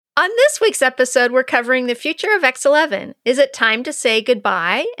On this week's episode, we're covering the future of X11. Is it time to say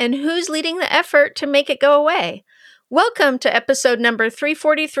goodbye? And who's leading the effort to make it go away? Welcome to episode number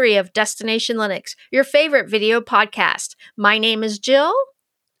 343 of Destination Linux, your favorite video podcast. My name is Jill.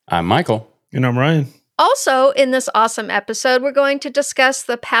 I'm Michael. And I'm Ryan. Also, in this awesome episode, we're going to discuss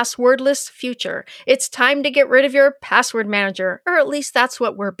the passwordless future. It's time to get rid of your password manager, or at least that's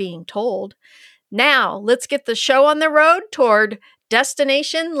what we're being told. Now, let's get the show on the road toward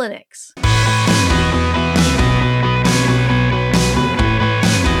Destination Linux.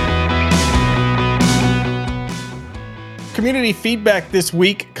 Community feedback this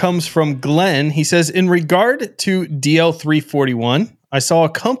week comes from Glenn. He says, in regard to DL341, I saw a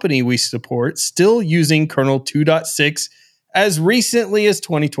company we support still using kernel 2.6 as recently as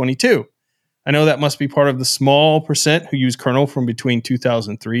 2022. I know that must be part of the small percent who use kernel from between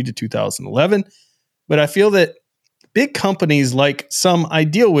 2003 to 2011, but I feel that big companies like some I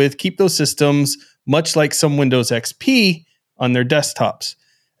deal with keep those systems much like some Windows XP on their desktops.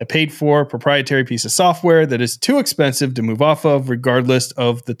 A paid-for proprietary piece of software that is too expensive to move off of regardless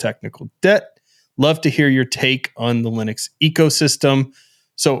of the technical debt. Love to hear your take on the Linux ecosystem.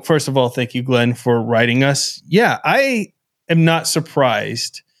 So first of all, thank you, Glenn, for writing us. Yeah, I am not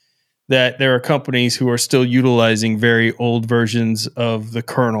surprised that there are companies who are still utilizing very old versions of the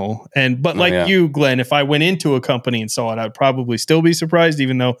kernel. But like you, Glenn, if I went into a company and saw it, I'd probably still be surprised,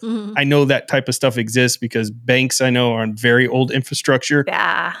 even though I know that type of stuff exists because banks I know are on very old infrastructure,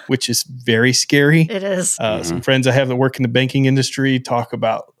 which is very scary. It is. Some friends I have that work in the banking industry talk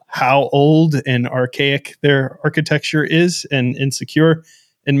about how old and archaic their architecture is and insecure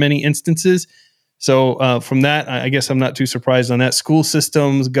in many instances. So from that, I guess I'm not too surprised on that. School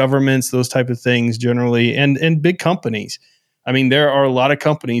systems, governments, those type of things generally, and big companies. I mean, there are a lot of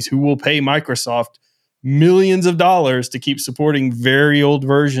companies who will pay Microsoft millions of dollars to keep supporting very old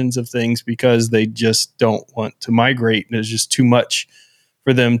versions of things because they just don't want to migrate. There's just too much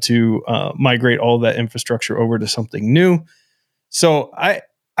for them to migrate all that infrastructure over to something new. So I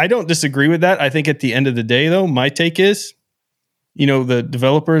don't disagree with that. I think at the end of the day, though, my take is, the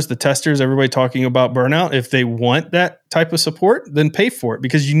developers, the testers, everybody talking about burnout. If they want that type of support, then pay for it.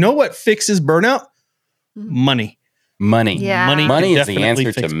 Because you know what fixes burnout? Money. Yeah. Money is the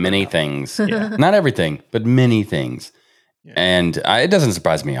answer to many things. Not everything, but many things. Yeah. And it doesn't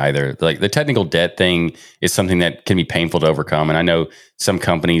surprise me either. Like the technical debt thing is something that can be painful to overcome. And I know some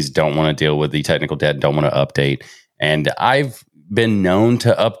companies don't want to deal with the technical debt, don't want to update. And I've been known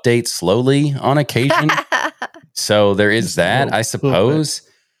to update slowly on occasion. So there is that, I suppose.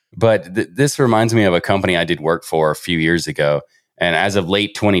 But this reminds me of a company I did work for a few years ago. And as of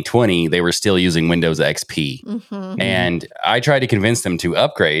late 2020, they were still using Windows XP. Mm-hmm. And I tried to convince them to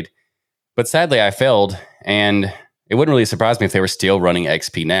upgrade. But sadly, I failed. And it wouldn't really surprise me if they were still running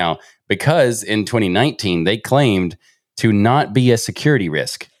XP now. Because in 2019, they claimed to not be a security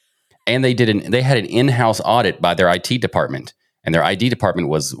risk. And they had an in-house audit by their IT department. And their IT department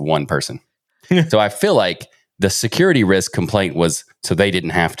was one person. So I feel like the security risk complaint was so they didn't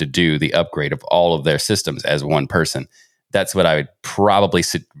have to do the upgrade of all of their systems as one person. That's what I would probably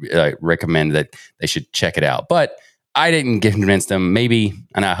recommend, that they should check it out. But I didn't convince them, maybe,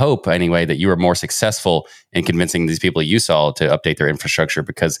 and I hope anyway, that you were more successful in convincing these people you saw to update their infrastructure,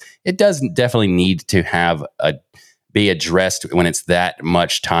 because it does definitely need to be addressed when it's that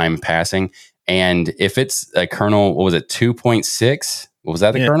much time passing. And if it's a kernel, what was it, 2.6? What was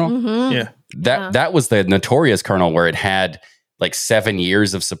that, the kernel? Mm-hmm. Yeah. That was the notorious kernel where it had like 7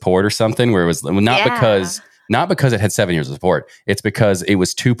 years of support or something, where it was not because it had 7 years of support. It's because it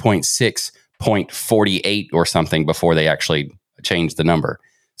was 2.6.48 or something before they actually changed the number.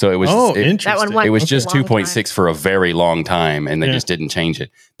 So it was interesting. It was just 2.6 for a very long time, and they just didn't change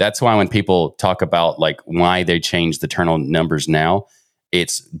it. That's why when people talk about like why they changed the kernel numbers now,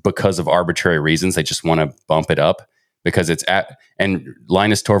 it's because of arbitrary reasons. They just want to bump it up. Because and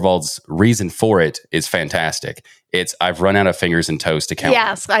Linus Torvalds' reason for it is fantastic. I've run out of fingers and toes to count.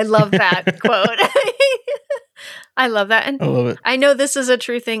 Yes, I love that quote. I love that. And I love it. I know this is a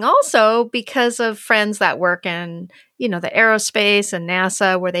true thing also because of friends that work in, the aerospace and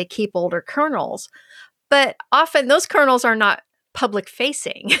NASA where they keep older kernels. But often those kernels are not public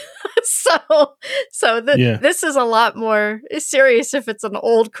facing. This is a lot more serious if it's an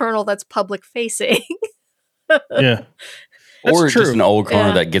old kernel that's public facing. Yeah. Or just an old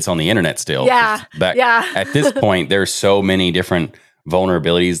kernel that gets on the internet still. Yeah. At this point, there's so many different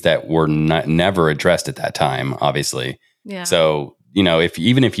vulnerabilities that were never addressed at that time, obviously. Yeah. So,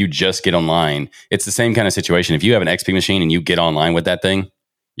 even if you just get online, it's the same kind of situation. If you have an XP machine and you get online with that thing,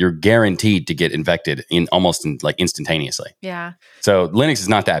 you're guaranteed to get infected like instantaneously. Yeah. So Linux is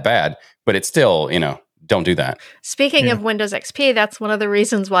not that bad, but it's still, don't do that. Speaking of Windows XP, that's one of the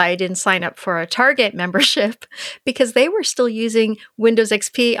reasons why I didn't sign up for a Target membership, because they were still using Windows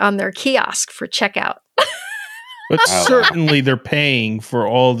XP on their kiosk for checkout. But certainly they're paying for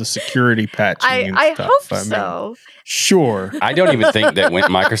all the security patching. I hope so. Sure. I don't even think that when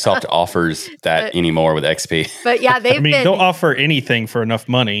Microsoft offers that anymore with XP. But yeah, they'll offer anything for enough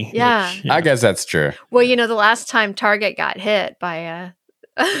money. Yeah. Which, I guess that's true. Well, the last time Target got hit by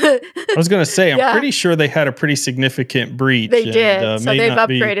I was going to say, I'm pretty sure they had a pretty significant breach. They did. So they've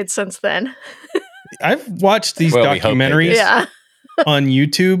upgraded since then. I've watched these documentaries on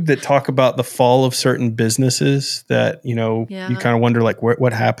YouTube that talk about the fall of certain businesses that, you kind of wonder like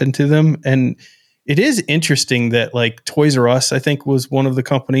what happened to them. And it is interesting that like Toys R Us, I think, was one of the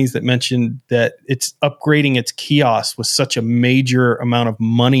companies that mentioned that it's upgrading its kiosks was such a major amount of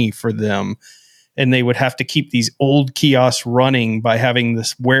money for them. And they would have to keep these old kiosks running by having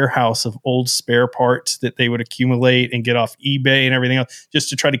this warehouse of old spare parts that they would accumulate and get off eBay and everything else just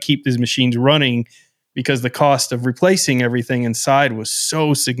to try to keep these machines running, because the cost of replacing everything inside was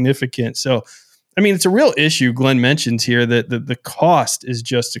so significant. So, I mean, it's a real issue. Glenn mentions here that the cost is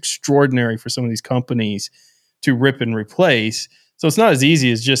just extraordinary for some of these companies to rip and replace. So it's not as easy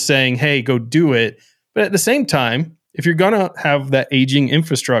as just saying, hey, go do it. But at the same time, if you're going to have that aging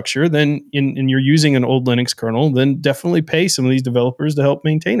infrastructure, then and you're using an old Linux kernel, then definitely pay some of these developers to help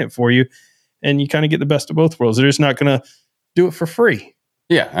maintain it for you. And you kind of get the best of both worlds. They're just not going to do it for free.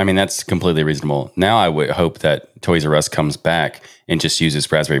 Yeah, I mean, that's completely reasonable. Now I would hope that Toys R Us comes back and just uses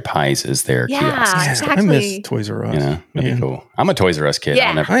Raspberry Pis as their kiosks. Exactly. I miss Toys R Us. That'd be cool. I'm a Toys R Us kid.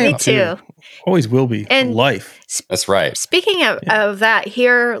 Yeah, me too. Always will be for life. That's right. Speaking of that,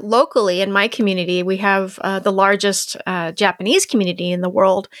 here locally in my community, we have the largest Japanese community in the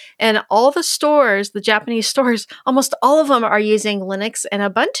world. And all the stores, the Japanese stores, almost all of them are using Linux and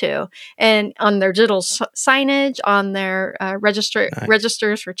Ubuntu. And on their digital signage, on their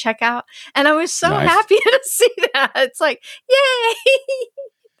registers for checkout. And I was so happy to see that. It's like, yay!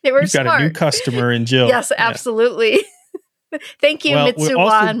 They were smart. You've got a new customer in Jill. Yes, absolutely. Thank you,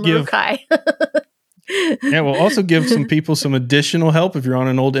 Mitsuwa and Murukai. We'll also give some people some additional help if you're on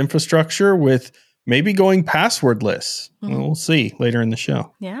an old infrastructure with maybe going passwordless. Mm-hmm. We'll see later in the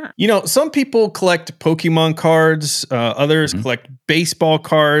show. Yeah. Some people collect Pokemon cards. Others collect baseball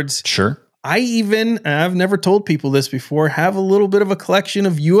cards. Sure. I've never told people this before, have a little bit of a collection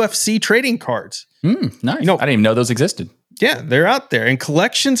of UFC trading cards. Nice. I didn't even know those existed. Yeah, they're out there. And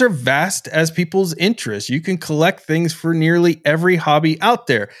collections are vast as people's interests. You can collect things for nearly every hobby out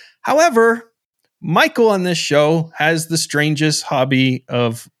there. However, Michael on this show has the strangest hobby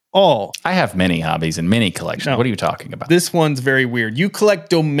of all. I have many hobbies and many collections. No, what are you talking about? This one's very weird. You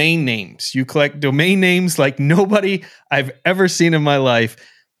collect domain names. You collect domain names like nobody I've ever seen in my life.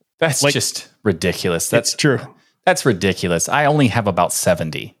 That's just ridiculous. That's true. That's ridiculous. I only have about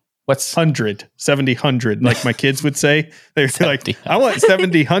 70. What's 70, 100, like my kids would say. They're like, I want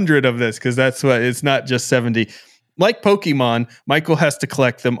 70, 100 of this, because that's what it's not just 70. Like Pokemon, Michael has to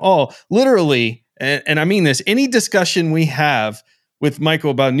collect them all. Literally, and I mean this, any discussion we have with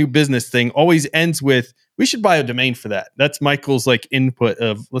Michael about a new business thing always ends with, we should buy a domain for that. That's Michael's like input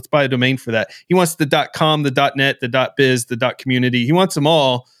of, let's buy a domain for that. He wants the .com, the .net, the .biz, the .community. He wants them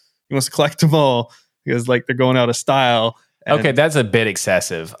all. He wants to collect them all because like they're going out of style. Okay, that's a bit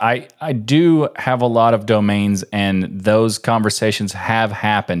excessive. I do have a lot of domains, and those conversations have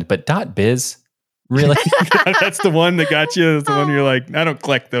happened. But .biz, really? That's the one that got you. That's the one you're like, I don't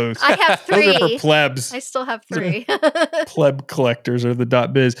collect those. I have 3. Those are for plebs. I still have 3. Pleb collectors are the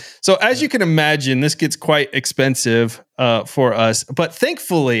 .biz. So as you can imagine, this gets quite expensive for us. But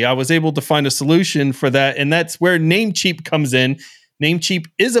thankfully, I was able to find a solution for that, and that's where Namecheap comes in. Namecheap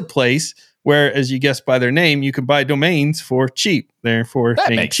is a place where, as you guessed by their name, you can buy domains for cheap. Therefore,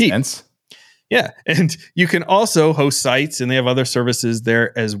 that makes sense. Yeah. And you can also host sites, and they have other services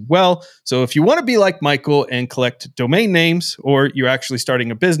there as well. So if you want to be like Michael and collect domain names, or you're actually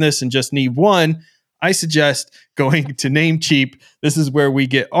starting a business and just need one, I suggest going to Namecheap. This is where we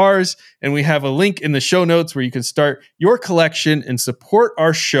get ours. And we have a link in the show notes where you can start your collection and support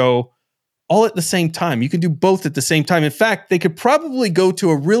our show all at the same time. You can do both at the same time. In fact, they could probably go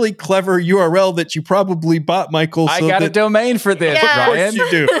to a really clever URL that you probably bought, Michael. I got a domain for this, Ryan.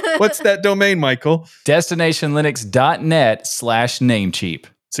 You do. What's that domain, Michael? DestinationLinux.net/Namecheap.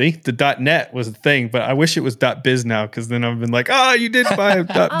 See, the .net was the thing, but I wish it was .biz now, because then I've been like, you did buy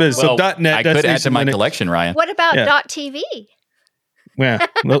 .biz. Well, so .net. I could add to my collection, Ryan. What about .tv? Yeah,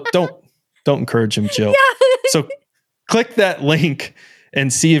 well, don't encourage him, Jill. Yeah. So click that link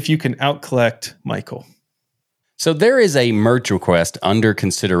and see if you can outcollect Michael. So there is a merge request under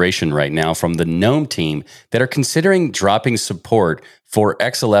consideration right now from the GNOME team that are considering dropping support for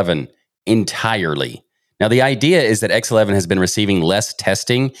X11 entirely. Now, the idea is that X11 has been receiving less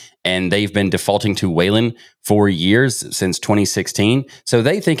testing, and they've been defaulting to Wayland for years, since 2016. So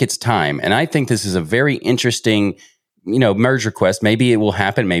they think it's time. And I think this is a very interesting, merge request. Maybe it will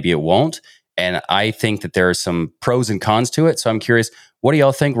happen, maybe it won't. And I think that there are some pros and cons to it. So I'm curious, what do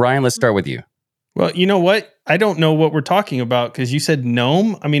y'all think? Ryan, let's start with you. Well, you know what? I don't know what we're talking about because you said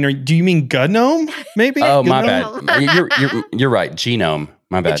GNOME. I mean, do you mean GNOME? Maybe. Oh, my bad. You're right. GNOME.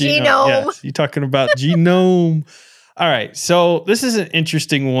 My bad. GNOME. Yes, you're talking about GNOME. All right. So this is an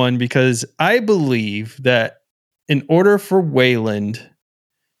interesting one because I believe that in order for Wayland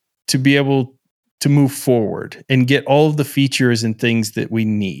to be able to move forward and get all of the features and things that we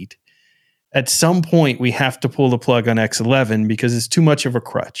need, at some point we have to pull the plug on X11 because it's too much of a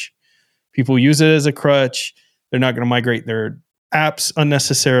crutch. People use it as a crutch. They're not going to migrate their apps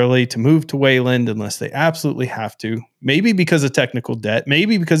unnecessarily to move to Wayland unless they absolutely have to. Maybe because of technical debt.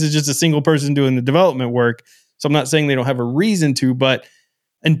 Maybe because it's just a single person doing the development work. So I'm not saying they don't have a reason to, but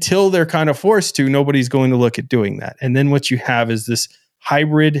until they're kind of forced to, nobody's going to look at doing that. And then what you have is this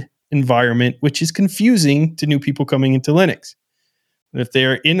hybrid environment, which is confusing to new people coming into Linux. And if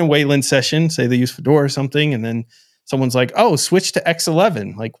they're in a Wayland session, say they use Fedora or something, and then someone's like, oh, switch to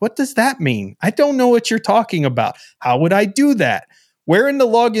X11. Like, what does that mean? I don't know what you're talking about. How would I do that? Where in the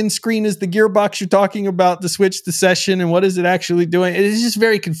login screen is the gearbox you're talking about to switch the session? And what is it actually doing? It is just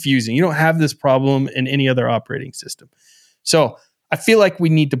very confusing. You don't have this problem in any other operating system. So I feel like we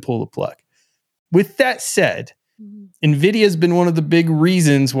need to pull the plug. With that said, NVIDIA has been one of the big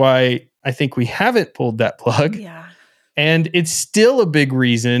reasons why I think we haven't pulled that plug. Yeah. And it's still a big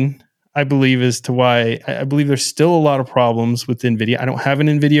reason, I believe, as to why I believe there's still a lot of problems with NVIDIA. I don't have an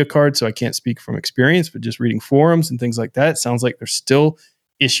NVIDIA card, so I can't speak from experience, but just reading forums and things like that, it sounds like there's still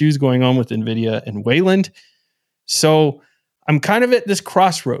issues going on with NVIDIA and Wayland. So I'm kind of at this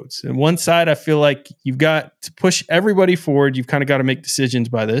crossroads. And one side, I feel like you've got to push everybody forward. You've kind of got to make decisions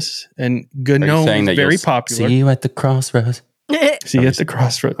by this. And GNOME is very popular. See you at the crossroads. See you at the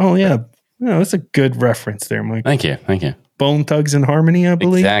crossroads. Oh, yeah. No, that's a good reference there, Mike. Thank you. Bone Thugs and Harmony, I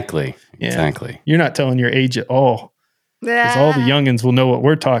believe. Exactly. Yeah. Exactly. You're not telling your age at all. Because all the youngins will know what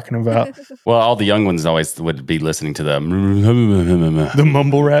we're talking about. Well, all the young ones always would be listening to the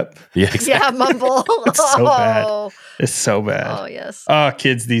mumble rap. Yeah, exactly. Yeah, mumble. It's so bad. It's so bad. Oh, yes. Oh,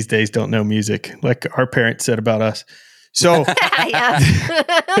 kids these days don't know music, like our parents said about us. So,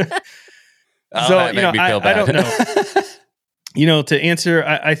 that made me feel bad. I don't know. To answer,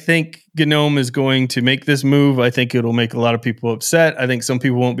 I think GNOME is going to make this move. I think it'll make a lot of people upset. I think some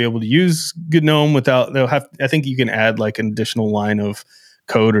people won't be able to use GNOME without, I think you can add like an additional line of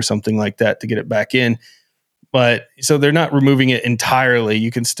code or something like that to get it back in. But so they're not removing it entirely.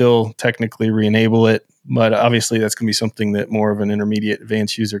 You can still technically re-enable it, but obviously that's going to be something that more of an intermediate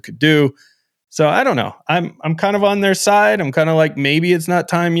advanced user could do. So I don't know. I'm kind of on their side. I'm kind of like, maybe it's not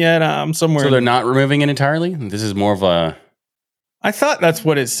time yet. I'm somewhere. So they're not removing it entirely? This is more of a... I thought that's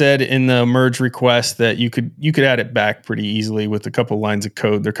what it said in the merge request, that you could add it back pretty easily with a couple lines of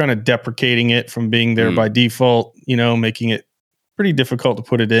code. They're kind of deprecating it from being there by default, making it pretty difficult to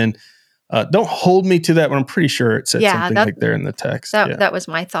put it in. Don't hold me to that, but I'm pretty sure it said something like there in the text. That was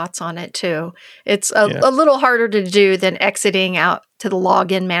my thoughts on it too. It's a little harder to do than exiting out to the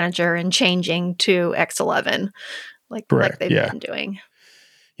login manager and changing to X11 like they've been doing.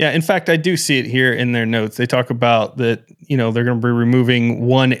 Yeah, in fact, I do see it here in their notes. They talk about that, they're going to be removing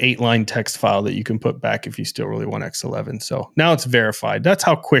one 8-line text file that you can put back if you still really want X11. So now it's verified. That's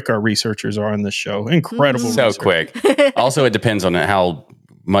how quick our researchers are on this show. Incredible. So research. quick. Also, it depends on how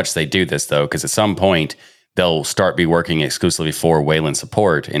much they do this, though, because at some point they'll start be working exclusively for Wayland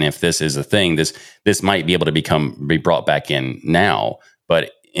support. And if this is a thing, this might be able to be brought back in now.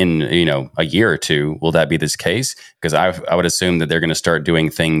 But in a year or two, will that be this case? Because I would assume that they're going to start doing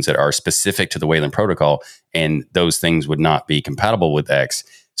things that are specific to the Wayland protocol, and those things would not be compatible with X.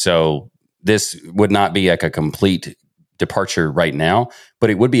 So this would not be like a complete departure right now, but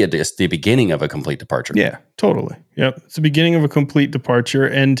it would be the beginning of a complete departure. Yeah, totally. Yep, it's the beginning of a complete departure.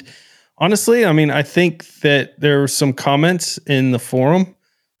 And honestly, I think that there were some comments in the forum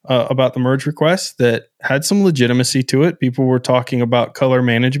about the merge request that had some legitimacy to it. People were talking about color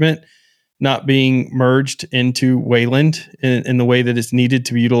management not being merged into Wayland in the way that it's needed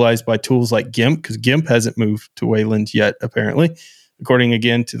to be utilized by tools like GIMP, because GIMP hasn't moved to Wayland yet, apparently, according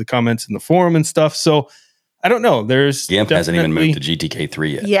again to the comments in the forum and stuff. So I don't know. There's GIMP hasn't even moved to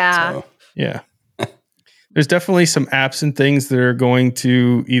GTK3 yet. Yeah. So. Yeah. There's definitely some apps and things that are going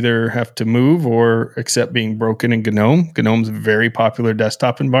to either have to move or accept being broken in GNOME. GNOME's a very popular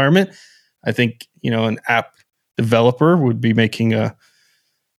desktop environment. I think, an app developer would be making a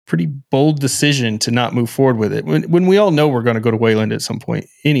pretty bold decision to not move forward with it when we all know we're going to go to Wayland at some point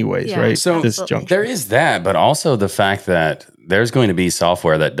anyways, right? So there is that, but also the fact that there's going to be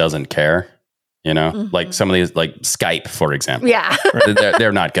software that doesn't care. Like some of these, like Skype, for example. Yeah.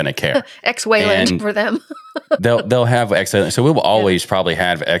 they're not going to care. X-Wayland for them. they'll have X-Wayland. So we will always probably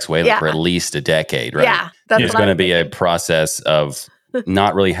have X-Wayland for at least a decade, right? Yeah. There's going to be a process of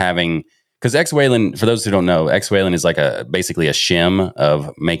not really having, because X-Wayland, for those who don't know, X-Wayland is like basically a shim of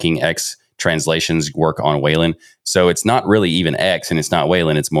making X translations work on Wayland. So it's not really even X and it's not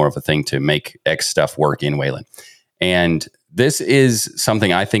Wayland. It's more of a thing to make X stuff work in Wayland. And this is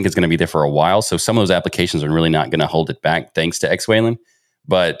something I think is going to be there for a while. So some of those applications are really not going to hold it back thanks to X-Wayland.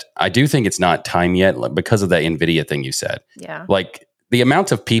 But I do think it's not time yet because of that NVIDIA thing you said. Yeah. Like the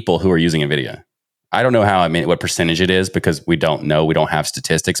amount of people who are using NVIDIA, I don't know what percentage it is because we don't know. We don't have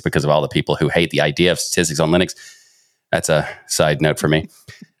statistics because of all the people who hate the idea of statistics on Linux. That's a side note for me.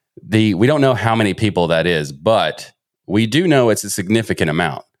 We don't know how many people that is, but we do know it's a significant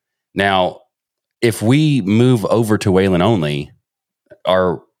amount. Now, if we move over to Wayland only,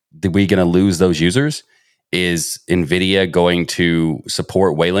 are we going to lose those users? Is NVIDIA going to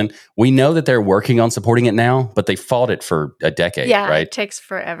support Wayland? We know that they're working on supporting it now, but they fought it for a decade, right? It takes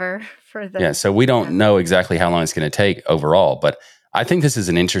forever for them. Yeah, so we don't know exactly how long it's going to take overall, but I think this is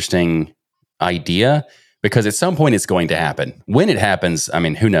an interesting idea because at some point it's going to happen. When it happens, I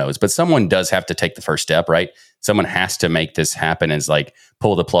mean, who knows? But someone does have to take the first step, right? Someone has to make this happen and like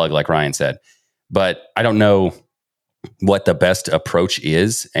pull the plug, like Ryan said. But I don't know what the best approach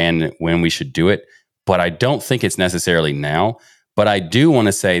is and when we should do it. But I don't think it's necessarily now. But I do want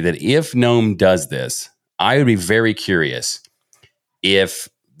to say that if GNOME does this, I would be very curious if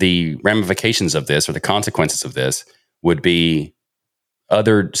the ramifications of this or the consequences of this would be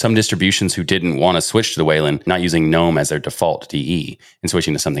some distributions who didn't want to switch to the Wayland, not using GNOME as their default DE and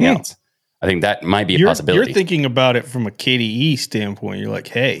switching to something else. I think that might be a possibility. You're thinking about it from a KDE standpoint. You're like,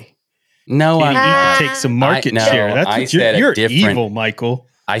 hey. No, KDE take some market share. That's what you're evil, Michael.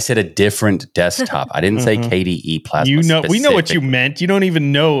 I said a different desktop. I didn't say KDE Plasma. We know what you meant. You don't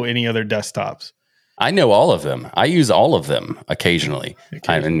even know any other desktops. I know all of them. I use all of them occasionally.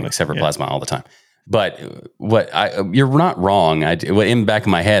 Except for Plasma all the time. But you're not wrong. In the back of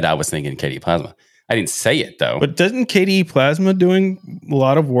my head, I was thinking KDE Plasma. I didn't say it though. But doesn't KDE Plasma doing a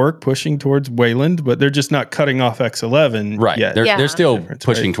lot of work pushing towards Wayland, but they're just not cutting off X11 right. yet. They're still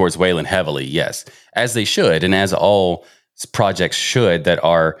pushing towards Wayland heavily, yes. As they should, and as all projects should that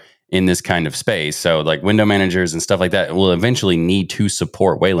are in this kind of space. So like window managers and stuff like that will eventually need to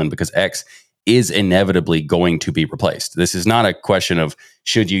support Wayland because X is inevitably going to be replaced. This is not a question of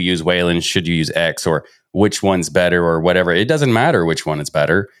should you use Wayland, should you use X, or which one's better or whatever. It doesn't matter which one is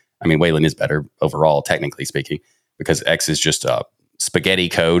better. I mean, Wayland is better overall, technically speaking, because X is just spaghetti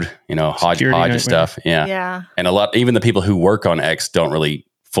code, hodgepodge of stuff. Yeah. And even the people who work on X don't really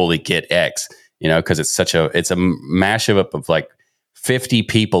fully get X, because it's it's a mashup of like 50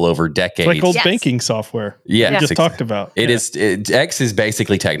 people over decades. It's like old banking software. Yeah. We just talked about. X is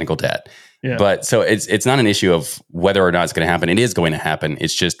basically technical debt. Yeah. But so it's not an issue of whether or not it's going to happen. It is going to happen.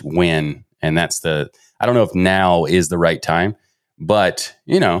 It's just when. And I don't know if now is the right time, but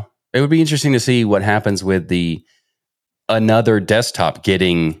it would be interesting to see what happens with another desktop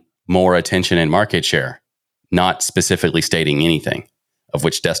getting more attention and market share, not specifically stating anything of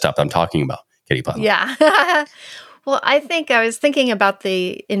which desktop I'm talking about. KDE Plasma. Yeah. Well, I was thinking about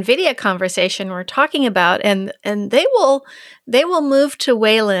the NVIDIA conversation we're talking about, and they will move to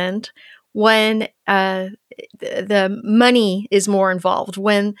Wayland when the money is more involved,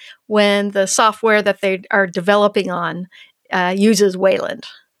 when the software that they are developing on uses Wayland.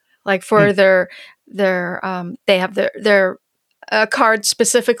 Like for they have their card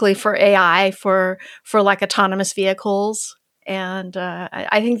specifically for AI for like autonomous vehicles, and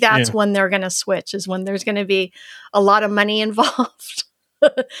I think that's when they're going to switch. Is when there's going to be a lot of money involved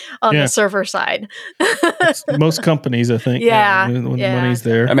on the server side. Most companies, I think. When the money's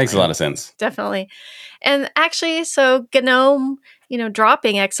there, that makes a lot of sense. Definitely, and actually, so GNOME,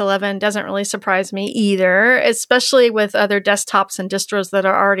 dropping X11 doesn't really surprise me either, especially with other desktops and distros that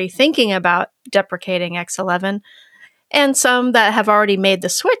are already thinking about deprecating X11, and some that have already made the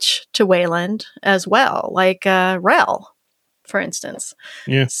switch to Wayland as well, like RHEL, for instance.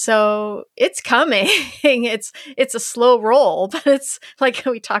 Yeah. So it's coming. It's a slow roll, but it's like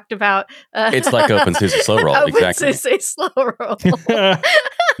we talked about. It's like OpenSUSE a slow roll. Exactly. OpenSUSE a slow roll.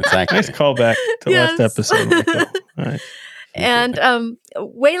 Exactly. Nice callback to last episode. Michael. Nice. And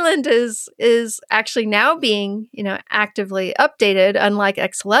Wayland is actually now being, actively updated, unlike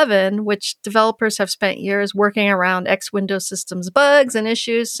X11, which developers have spent years working around X Windows systems bugs and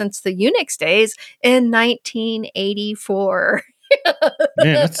issues since the Unix days in 1984.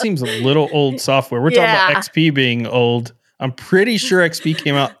 Man, that seems a little old software. We're talking about XP being old. I'm pretty sure XP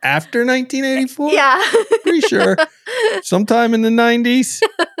came out after 1984. Yeah. Pretty sure. Sometime in the 90s,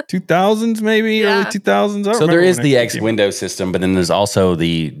 2000s maybe, early 2000s. So there is the X Windows system, but then there's also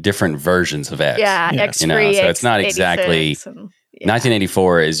the different versions of X. Yeah, X3, so it's not exactly...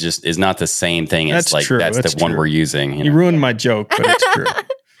 1984 is not the same thing as that's true. That's the one we're using. You ruined my joke, but it's true.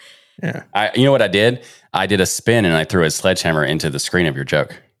 Yeah. You know what I did? I did a spin and I threw a sledgehammer into the screen of your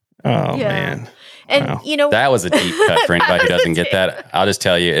joke. Oh, man. And that was a deep cut for anybody who doesn't get that. I'll just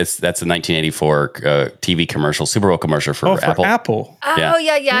tell you, that's a 1984 TV commercial, Super Bowl commercial for Apple. Oh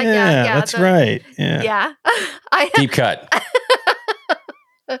yeah. That's right. Yeah. Deep cut.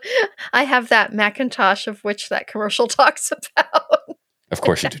 I have that Macintosh of which that commercial talks about. Of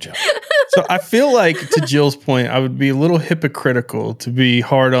course you do, Jill. So I feel like, to Jill's point, I would be a little hypocritical to be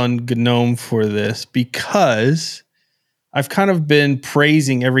hard on GNOME for this, because I've kind of been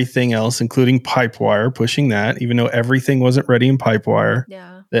praising everything else, including Pipewire, pushing that, even though everything wasn't ready in Pipewire.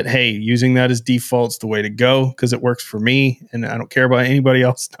 Yeah. That, hey, using that as default's the way to go because it works for me and I don't care about anybody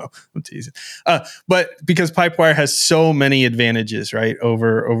else. No, I'm teasing. But because Pipewire has so many advantages, right,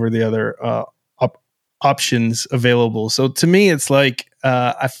 over the other options available. So to me, it's like,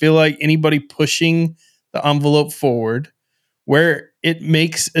 I feel like anybody pushing the envelope forward where it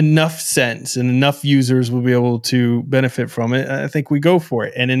makes enough sense and enough users will be able to benefit from it, I think we go for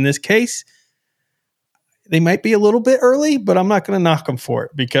it. And in this case, they might be a little bit early, but I'm not going to knock them for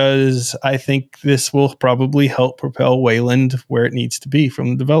it because I think this will probably help propel Wayland where it needs to be from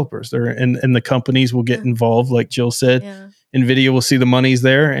the developers. And the companies will get involved, like Jill said. Yeah. NVIDIA will see the money's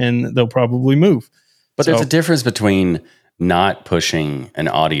there and they'll probably move. But there's a difference between not pushing an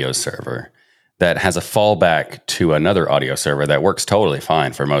audio server that has a fallback to another audio server that works totally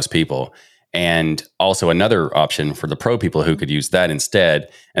fine for most people, and also another option for the pro people who could use that instead,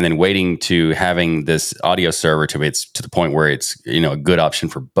 and then waiting to having this audio server to the point where it's a good option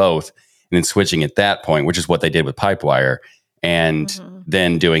for both, and then switching at that point, which is what they did with Pipewire, and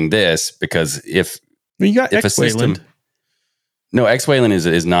then doing this because if X-Wayland. No, X-Wayland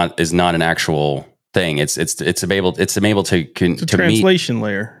is not an actual thing. It's able to translation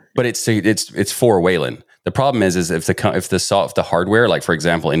layer. But it's for Wayland. The problem is if the hardware, like for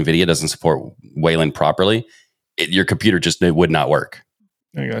example, NVIDIA doesn't support Wayland properly, your computer just would not work.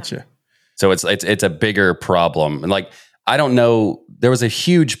 I gotcha. So it's a bigger problem. And like, I don't know, there was a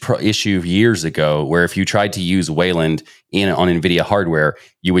huge issue years ago where if you tried to use Wayland on NVIDIA hardware,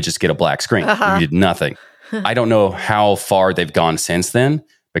 you would just get a black screen. You did nothing. I don't know how far they've gone since then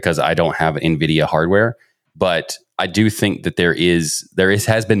because I don't have NVIDIA hardware, but I do think that there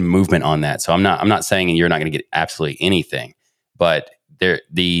has been movement on that. So I'm not saying you're not going to get absolutely anything, but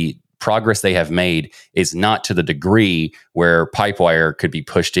the progress they have made is not to the degree where Pipewire could be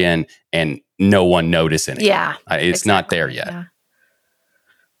pushed in and no one notice anything. Yeah, it's not there yet.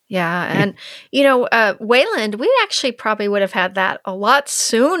 Yeah. And Wayland, we actually probably would have had that a lot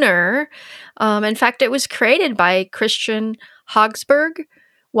sooner. In fact, it was created by Christian Hogsberg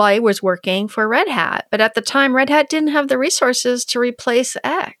while he was working for Red Hat. But at the time, Red Hat didn't have the resources to replace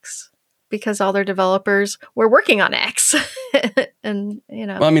X because all their developers were working on X. And,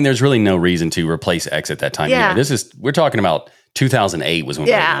 Well, I mean, there's really no reason to replace X at that time. Yeah. We're talking about 2008 was when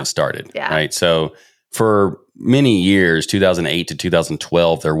Wayland started, right? So for many years, 2008 to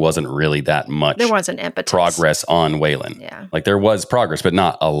 2012, there wasn't really that much. There wasn't impetus. Progress on Wayland. Yeah. Like there was progress, but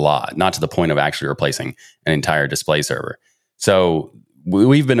not a lot, not to the point of actually replacing an entire display server. So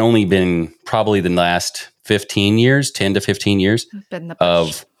we've only been probably the last 15 years, 10 to 15 years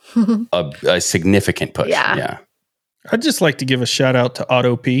of a significant push. Yeah. I'd just like to give a shout out to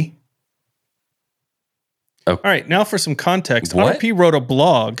AutoP. Oh. All right, now for some context. What? AutoP wrote a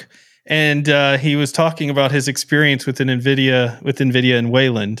blog, and he was talking about his experience with NVIDIA and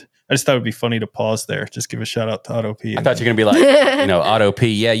Wayland. I just thought it would be funny to pause there. Just give a shout out to AutoP. I thought you were going to be like,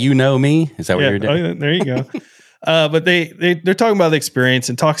 AutoP, yeah, you know me. Is that what you're doing? Oh, there you go. But they're talking about the experience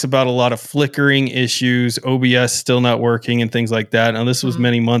and talks about a lot of flickering issues, OBS still not working and things like that. Now, this was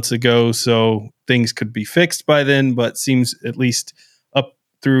many months ago, so things could be fixed by then, but seems at least up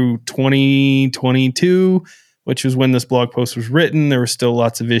through 2022, which was when this blog post was written. There were still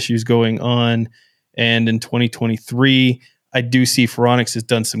lots of issues going on. And in 2023, I do see Phoronix has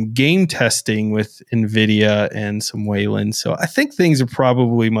done some game testing with NVIDIA and some Wayland. So I think things are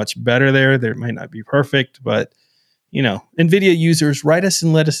probably much better there. They might not be perfect, but NVIDIA users, write us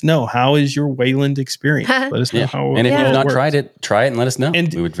and let us know. How is your Wayland experience? Let us know how and if you've not works. tried it, try it and let us know.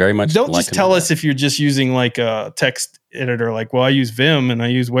 And we would very much don't just tell us if you're just using like a text editor, like, well, I use Vim and I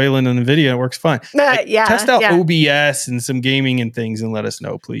use Wayland and NVIDIA. It works fine. Test out OBS and some gaming and things and let us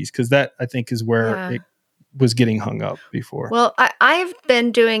know, please. Because that, I think, is where it was getting hung up before. Well, I've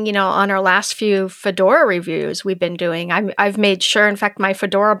been doing, on our last few Fedora reviews we've been doing, I've made sure, in fact, my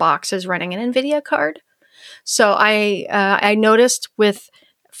Fedora box is running an NVIDIA card. So I noticed with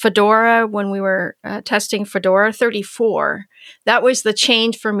Fedora, when we were testing Fedora 34, that was the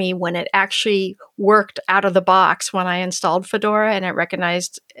change for me when it actually worked out of the box when I installed Fedora and it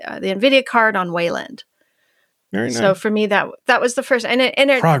recognized the NVIDIA card on Wayland. Very nice. So for me, that was the first, and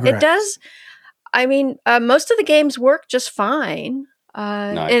it does. I mean, most of the games work just fine,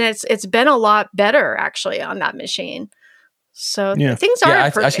 nice. And it's been a lot better actually on that machine. So things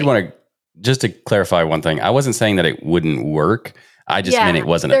aren't perfect. I actually want to just to clarify one thing. I wasn't saying that it wouldn't work. I just meant it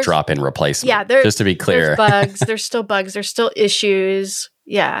wasn't a drop-in replacement. Yeah, just to be clear. There's bugs. There's still bugs. There's still issues.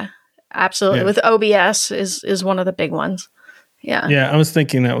 Yeah, absolutely. Yeah. With OBS is one of the big ones. Yeah, I was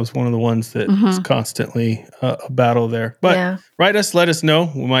thinking that was one of the ones that was constantly a battle there. But write us, let us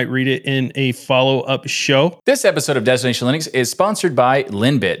know. We might read it in a follow-up show. This episode of Destination Linux is sponsored by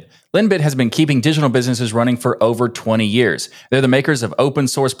Linbit. Linbit has been keeping digital businesses running for over 20 years. They're the makers of open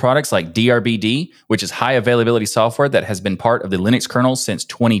source products like DRBD, which is high availability software that has been part of the Linux kernel since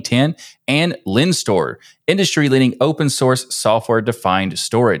 2010, and LinStore, industry-leading open source software-defined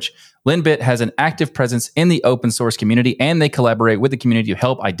storage. Linbit has an active presence in the open source community, and they collaborate with the community to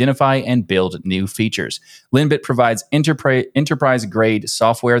help identify and build new features. Linbit provides enterprise-grade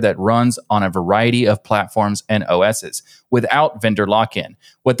software that runs on a variety of platforms and OSs without vendor lock-in.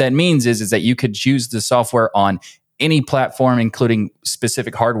 What that means is that you could use the software on any platform, including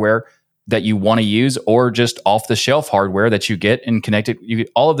specific hardware that you want to use, or just off-the-shelf hardware that you get and connect it.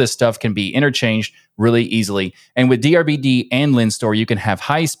 All of this stuff can be interchanged really easily. And with DRBD and LinStore, you can have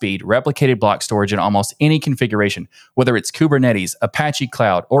high-speed replicated block storage in almost any configuration, whether it's Kubernetes, Apache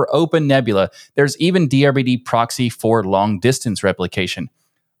Cloud, or OpenNebula. There's even DRBD proxy for long-distance replication.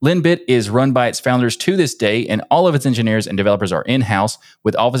 Linbit is run by its founders to this day, and all of its engineers and developers are in-house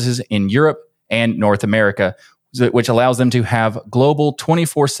with offices in Europe and North America, which allows them to have global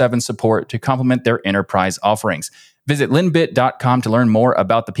 24/7 support to complement their enterprise offerings. Visit linbit.com to learn more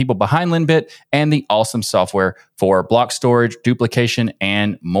about the people behind Linbit and the awesome software for block storage, duplication,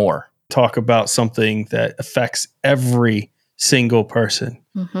 and more. Talk about something that affects every single person.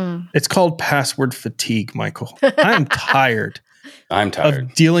 It's called password fatigue, Michael. I'm tired.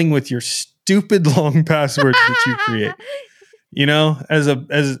 Of dealing with your stupid long passwords that you create. As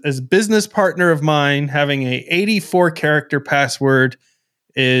a business partner of mine, having a 84 character password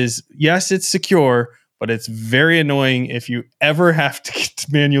is, yes, it's secure, but it's very annoying if you ever have to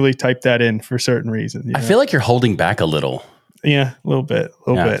manually type that in for certain reasons. I feel like you're holding back a little. Yeah, a little bit.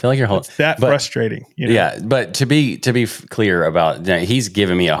 I feel like you're holding. It's frustrating. Yeah, but to be clear about, he's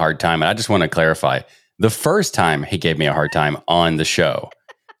giving me a hard time, and I just want to clarify. The first time he gave me a hard time on the show,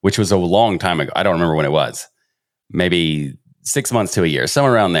 which was a long time ago, I don't remember when it was. Maybe 6 months to a year,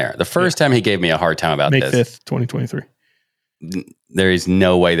 somewhere around there. The first time he gave me a hard time about May this. May 5th, 2023. There is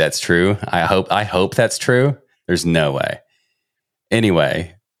no way that's true. I hope that's true. There's no way.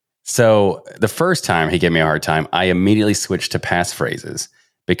 Anyway, so the first time he gave me a hard time, I immediately switched to passphrases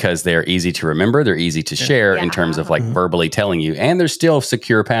because they're easy to remember. They're easy to share in terms of like verbally telling you, and they're still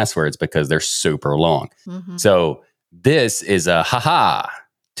secure passwords because they're super long. So this is a haha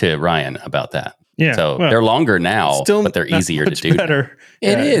to Ryan about that. Yeah, so they're longer now, but they're easier to do. Better.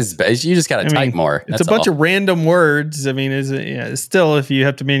 It is, but you just got to type more. It's a bunch of random words. I mean, it's still, if you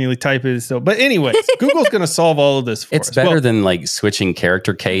have to manually type it, it's still. But anyways, Google's going to solve all of this for us. It's better than like switching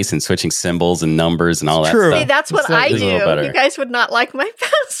character case and switching symbols and numbers and all that stuff. True. See, that's what I do. You guys would not like my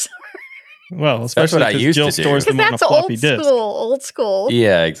password. Well, especially that's what I used Jill to do. stores them on a floppy disk. Old school.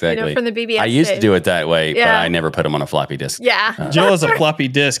 Yeah, exactly. From the BBS I used to do it that way, but I never put them on a floppy disk. Yeah. Jill has a floppy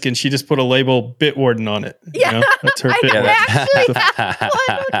disk, and she just put a label Bitwarden on it. Yeah. That's her Bitwarden. Actually have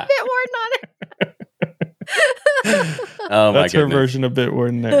one with Bitwarden on it. That's her version of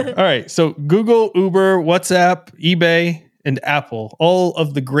Bitwarden there. All right. So Google, Uber, WhatsApp, eBay, and Apple, all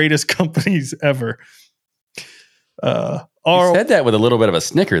of the greatest companies ever. You said that with a little bit of a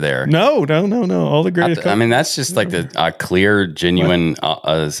snicker there. No. All the greatest. I mean, that's just like a clear, genuine,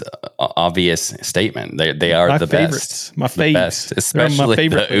 obvious statement. They are the best. My favorites. Best, especially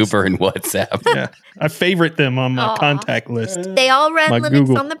the Uber and WhatsApp. Yeah, I favorite them on my contact list. They all run Linux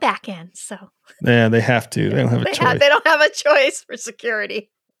Google. on the back end, so. Yeah, they have to. They don't have a choice. They don't have a choice for security.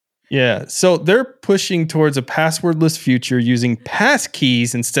 Yeah, so they're pushing towards a passwordless future using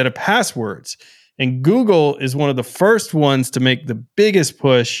passkeys instead of passwords. And Google is one of the first ones to make the biggest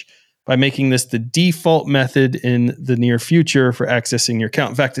push by making this the default method in the near future for accessing your account.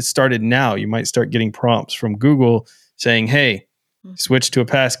 In fact, it started now. You might start getting prompts from Google saying, hey, switch to a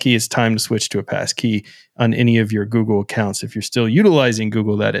passkey. It's time to switch to a passkey on any of your Google accounts. If you're still utilizing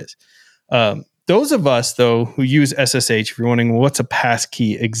Google, that is. Those of us, though, who use SSH, if you're wondering what's a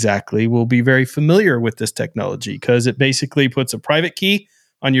passkey exactly, will be very familiar with this technology because it basically puts a private key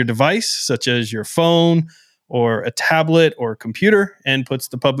on your device, such as your phone or a tablet or a computer, and puts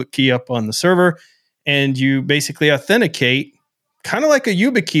the public key up on the server. And you basically authenticate, kind of like a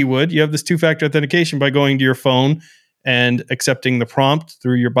YubiKey would. You have this two-factor authentication by going to your phone and accepting the prompt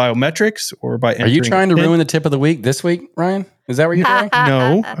through your biometrics or by entering. Are you trying to ruin the tip of the week this week, Ryan? Is that what you're doing?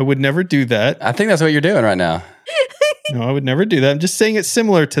 No, I would never do that. I think that's what you're doing right now. No, I would never do that. I'm just saying it's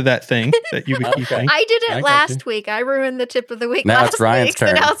similar to that thing, that YubiKey thing. I did it last week. I ruined the tip of the week now last it's Ryan's week.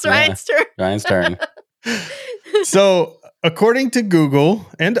 turn. So now it's Ryan's turn. Ryan's turn. So, according to Google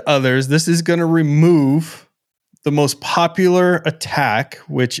and others, this is going to remove the most popular attack,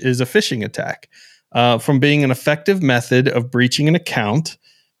 which is a phishing attack, from being an effective method of breaching an account,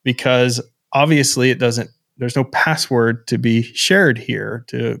 because obviously there's no password to be shared here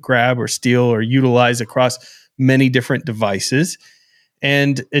to grab or steal or utilize across many different devices.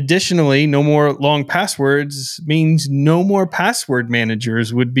 And additionally, no more long passwords means no more password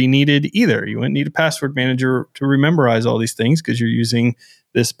managers would be needed either. You wouldn't need a password manager to memorize all these things because you're using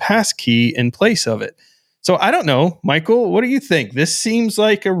this passkey in place of it. So I don't know, Michael, what do you think? This seems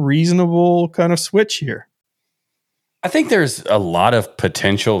like a reasonable kind of switch here. I think there's a lot of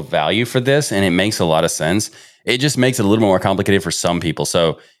potential value for this, and it makes a lot of sense. It just makes it a little more complicated for some people.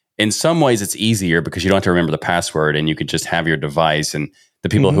 So in some ways, it's easier because you don't have to remember the password, and you could just have your device. And the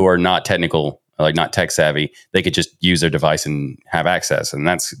people who are not technical, like not tech savvy, they could just use their device and have access, and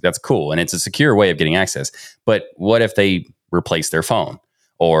that's cool. And it's a secure way of getting access. But what if they replace their phone,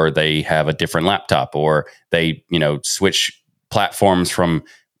 or they have a different laptop, or they switch platforms from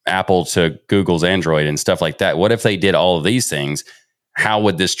Apple to Google's Android and stuff like that? What if they did all of these things? How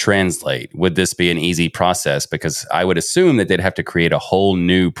would this translate? Would this be an easy process? Because I would assume that they'd have to create a whole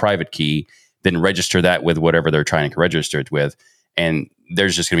new private key, then register that with whatever they're trying to register it with. And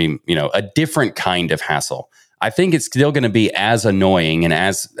there's just going to be, a different kind of hassle. I think it's still going to be as annoying and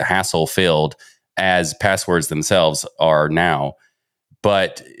as hassle filled as passwords themselves are now.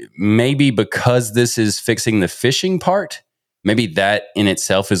 But maybe because this is fixing the phishing part, maybe that in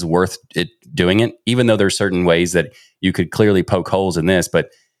itself is worth it doing it, even though there's certain ways that you could clearly poke holes in this. But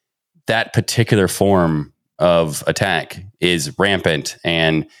that particular form of attack is rampant.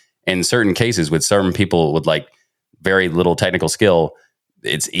 And in certain cases, with certain people with like very little technical skill,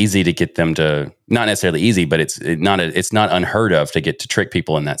 it's easy to get them to, not necessarily easy, but it's not unheard of to get to trick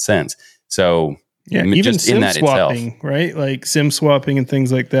people in that sense. So yeah, even SIM swapping, right? Like SIM swapping and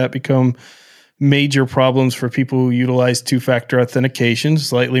things like that become major problems for people who utilize two-factor authentication,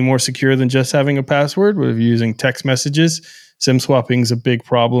 slightly more secure than just having a password. But if you're using text messages, SIM swapping is a big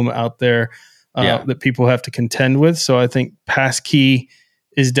problem out there that people have to contend with. So I think passkey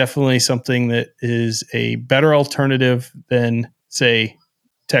is definitely something that is a better alternative than, say,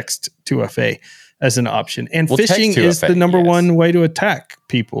 text 2FA as an option. And phishing is the number one way to attack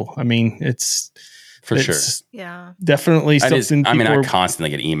people. I mean, it's sure. Yeah. Definitely something. I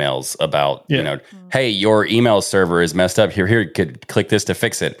constantly get emails about, hey, your email server is messed up. Here, click this to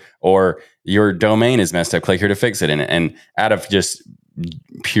fix it. Or your domain is messed up. Click here to fix it. And out of just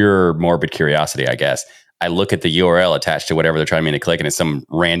pure morbid curiosity, I guess, I look at the URL attached to whatever they're trying me to click, and it's some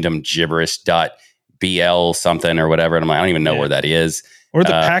random gibberish.bl something or whatever. And I'm like, I don't even know where that is. Or the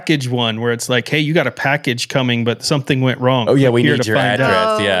package one where it's like, hey, you got a package coming, but something went wrong. Oh, yeah, we need your address.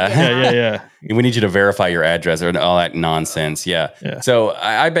 Out. Yeah. We need you to verify your address or all that nonsense. Yeah. So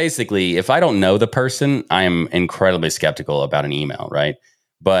I basically, if I don't know the person, I am incredibly skeptical about an email, right?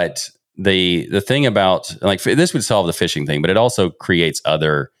 But the thing about, like, this would solve the phishing thing, but it also creates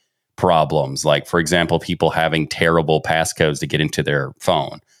other problems. Like, for example, people having terrible passcodes to get into their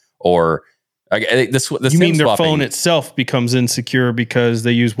phone, or You mean their phone itself becomes insecure because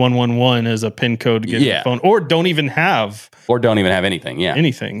they use 111 as a PIN code to get your phone, or don't even have anything. Yeah,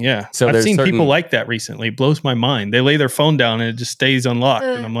 anything. Yeah. So I've seen people like that recently. It blows my mind. They lay their phone down and it just stays unlocked,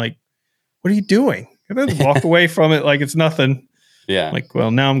 and I'm like, "What are you doing?" And then walk away from it like it's nothing. Yeah. I'm like,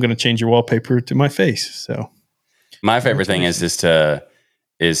 well, now I'm going to change your wallpaper to my face. So my favorite thing is to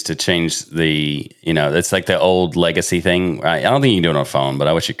change the, it's like the old legacy thing. I don't think you can do it on a phone, but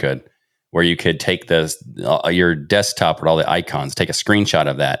I wish you could, where you could take your desktop with all the icons, take a screenshot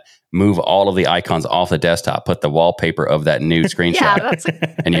of that, move all of the icons off the desktop, put the wallpaper of that new screenshot,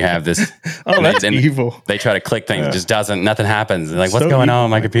 and you have this. Oh, that's evil. They try to click things, it just nothing happens. They're like, what's going on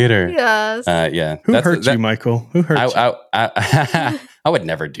my computer? Yes. Yeah. Who hurt you, Michael? Who hurt you? I would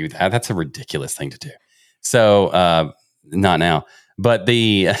never do that. That's a ridiculous thing to do. So, not now. But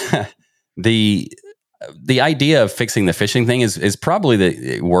the idea of fixing the phishing thing is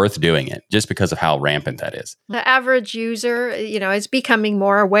probably worth doing it, just because of how rampant that is. The average user, is becoming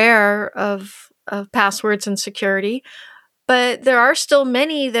more aware of passwords and security, but there are still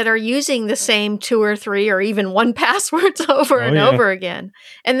many that are using the same 2 or 3 or even 1 passwords over and over again,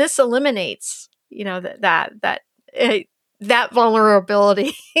 and this eliminates, that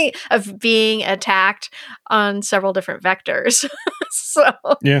vulnerability of being attacked on several different vectors. So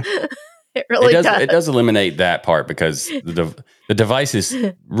yeah. It really does. It does eliminate that part, because the device is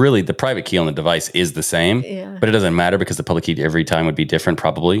really, the private key on the device is the same, but it doesn't matter because the public key every time would be different,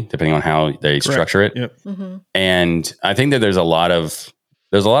 probably depending on how they structure it. Yep. Mm-hmm. And I think that there's a lot of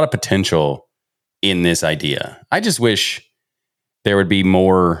potential in this idea. I just wish there would be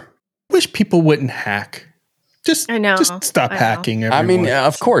more. I wish people wouldn't hack. Just stop hacking. Everyone. I mean,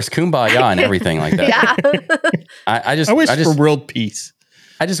 of course, kumbaya and everything like that. Yeah. I wish for world peace.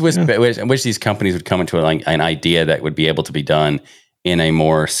 I just wish these companies would come into an idea that would be able to be done in a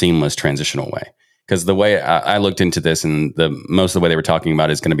more seamless transitional way. Because the way I looked into this, and most of the way they were talking about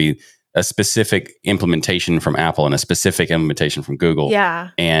is going to be a specific implementation from Apple and a specific implementation from Google. Yeah.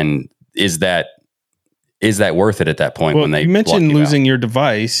 And is that worth it at that point? Well, when they you mentioned losing your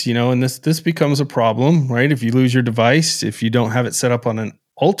device, and this becomes a problem, right? If you lose your device, if you don't have it set up on an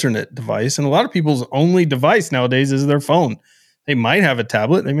alternate device, and a lot of people's only device nowadays is their phone. They might have a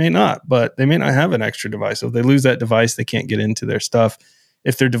tablet, they may not, but they may not have an extra device. So if they lose that device, they can't get into their stuff.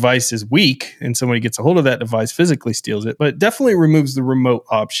 If their device is weak and somebody gets a hold of that device, physically steals it, but it definitely removes the remote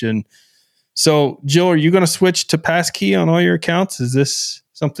option. So Jill, are you going to switch to passkey on all your accounts? Is this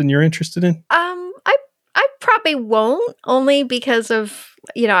something you're interested in? I probably won't, only because of,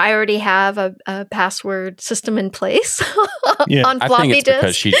 I already have a password system in place on floppy disk. I think it's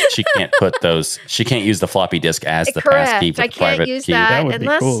because she can't put those, she can't use the floppy disk as the passkey for the private key. That would be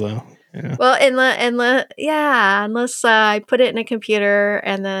cool though. Yeah. Well, unless I put it in a computer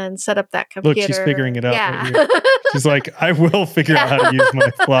and then set up that computer. Look, she's figuring it out. Yeah. Right here. She's like, I will figure out how to use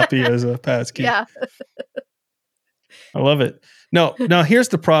my floppy as a passkey. Yeah. I love it. No, now here's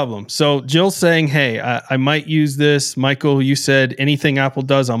the problem. So Jill's saying, hey, I might use this. Michael, you said anything Apple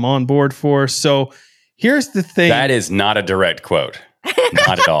does, I'm on board for. So here's the thing. That is not a direct quote.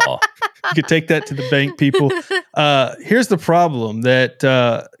 Not at all. You could take that to the bank, people. Here's the problem that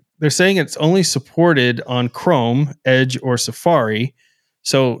they're saying it's only supported on Chrome, Edge, or Safari.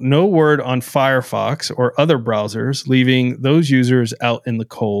 So no word on Firefox or other browsers, leaving those users out in the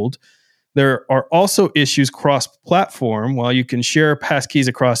cold. There are also issues cross-platform. While you can share passkeys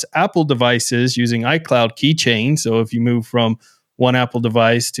across Apple devices using iCloud keychain, so if you move from one Apple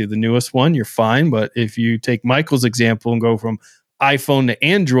device to the newest one, you're fine. But if you take Michael's example and go from iPhone to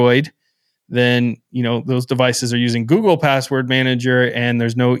Android, then those devices are using Google Password Manager, and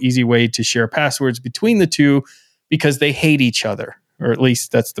there's no easy way to share passwords between the two because they hate each other, or at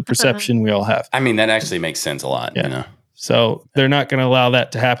least that's the perception we all have. I mean, that actually makes sense a lot. Yeah. So they're not going to allow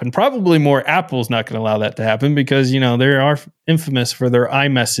that to happen. Probably more Apple's not going to allow that to happen because, they are infamous for their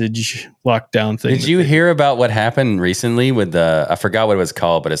iMessage lockdown thing. Did you hear about what happened recently with I forgot what it was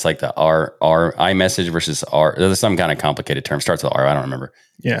called, but it's like the R iMessage versus R. There's some kind of complicated term. Starts with R. I don't remember.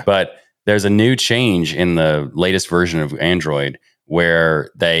 Yeah. But there's a new change in the latest version of Android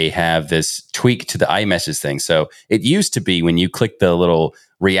where they have this tweak to the iMessage thing. So it used to be when you click the little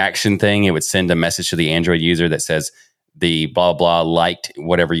reaction thing, it would send a message to the Android user that says, the blah blah liked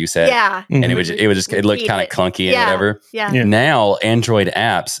whatever you said, and it looked kind of clunky and whatever. Yeah. Now Android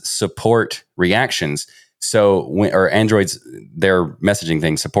apps support reactions, or Android's their messaging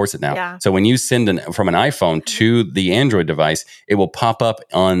thing supports it now. Yeah. So when you send from an iPhone to the Android device, it will pop up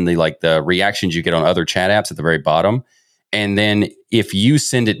on the reactions you get on other chat apps at the very bottom, and then if you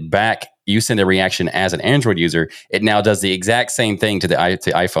send it back, you send a reaction as an Android user, it now does the exact same thing to the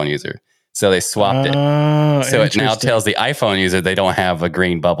iPhone user. So they swapped it. So it now tells the iPhone user they don't have a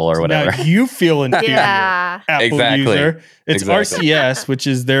green bubble or whatever. Now you feel inferior, Apple user. It's RCS, which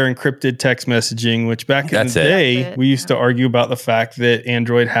is their encrypted text messaging, which back in the day, we used to argue about the fact that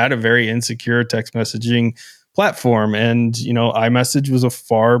Android had a very insecure text messaging platform. And, iMessage was a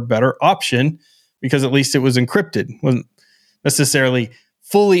far better option because at least it was encrypted. It wasn't necessarily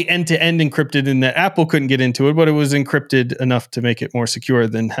fully end-to-end encrypted in that Apple couldn't get into it, but it was encrypted enough to make it more secure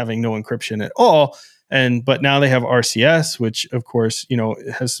than having no encryption at all. But now they have RCS, which of course,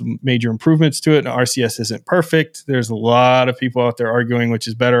 it has some major improvements to it. And RCS isn't perfect. There's a lot of people out there arguing which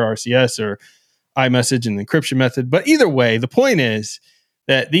is better, RCS or iMessage and the encryption method. But either way, the point is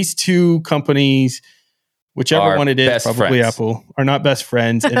that these two companies, whichever one it is, probably friends. Apple, are not best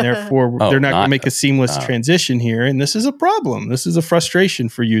friends, and therefore they're not going to make a seamless transition here. And this is a problem. This is a frustration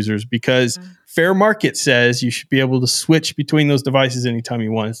for users because fair market says you should be able to switch between those devices anytime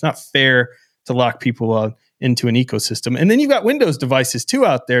you want. It's not fair to lock people into an ecosystem. And then you've got Windows devices too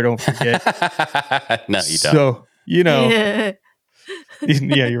out there, don't forget. No, you don't. So, yeah,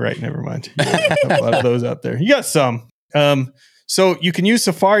 you're right. Never mind. You have a lot of those out there. You got some. So you can use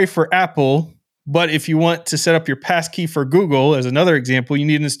Safari for Apple. But if you want to set up your passkey for Google, as another example, you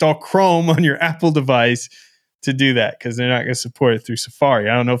need to install Chrome on your Apple device to do that because they're not going to support it through Safari.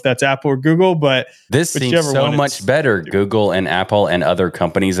 I don't know if that's Apple or Google, but this seems so much better. Google and Apple and other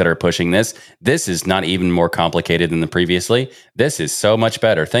companies that are pushing this. This is not even more complicated than the previously. This is so much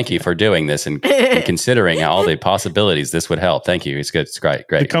better. Thank you for doing this and considering all the possibilities this would help. Thank you. It's good. It's great.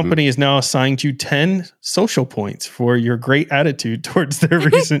 The company is now assigned you 10 social points for your great attitude towards their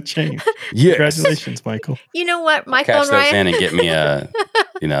recent change. Yes. Congratulations, Michael. You know what, Michael and Ryan? Catch those in and get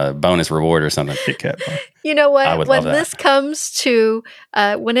me a bonus reward or something. Kit Kat bar. You know what? When this comes to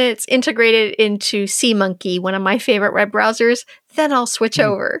when it's integrated into SeaMonkey, one of my favorite web browsers, then I'll switch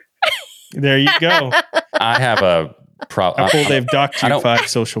over. There you go. I have a problem. They've docked you 5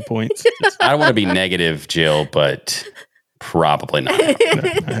 social points. I don't want to be negative, Jill, but probably not. No,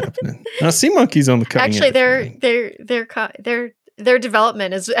 not happening. Now, SeaMonkey's on the cutting edge. Actually, their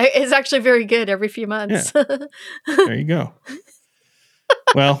development is actually very good every few months. Yeah. There you go.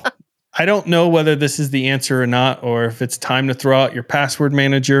 Well, I don't know whether this is the answer or not, or if it's time to throw out your password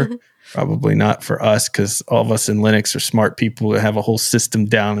manager. Probably not for us, because all of us in Linux are smart people that have a whole system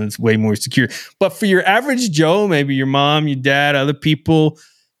down and it's way more secure. But for your average Joe, maybe your mom, your dad, other people,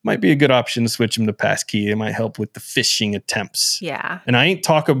 might be a good option to switch them to passkey. It might help with the phishing attempts. Yeah. And I ain't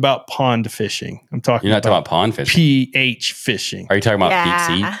talking about pond fishing. I'm talking You're not talking about pond fishing? pH fishing. Are you talking about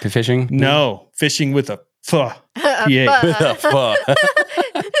deep sea fishing? No, fishing with a pH. With a ph.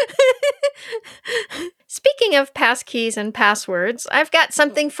 Speaking of passkeys and passwords, I've got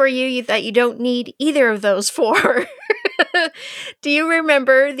something for you that you don't need either of those for. Do you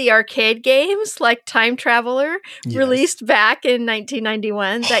remember the arcade games like Time Traveler, released back in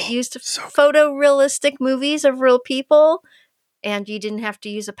 1991, that used photorealistic movies of real people? And you didn't have to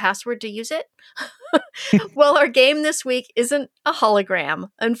use a password to use it? Well, our game this week isn't a hologram,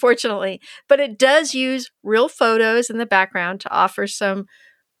 unfortunately, but it does use real photos in the background to offer some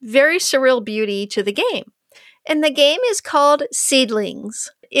very surreal beauty to the game. And the game is called Seedlings.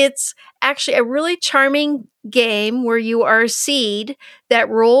 It's actually a really charming game where you are a seed that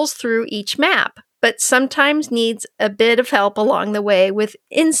rolls through each map, but sometimes needs a bit of help along the way with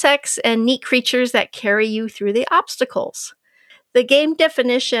insects and neat creatures that carry you through the obstacles. The game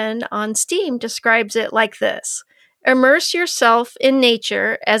definition on Steam describes it like this: immerse yourself in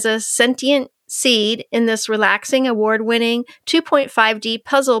nature as a sentient seed in this relaxing, award-winning 2.5D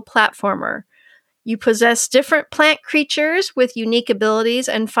puzzle platformer. You possess different plant creatures with unique abilities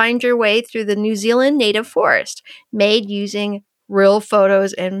and find your way through the New Zealand native forest, made using real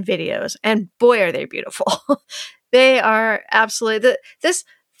photos and videos. And boy, are they beautiful. They are absolutely...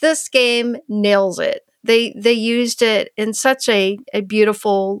 This game nails it. They used it in such a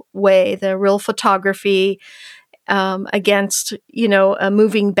beautiful way, the real photography against, a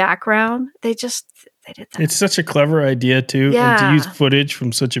moving background. They did that. It's such a clever idea too, and to use footage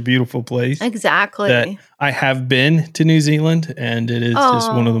from such a beautiful place. Exactly. That I have been to New Zealand, and it is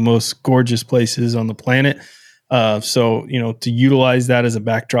just one of the most gorgeous places on the planet. So, to utilize that as a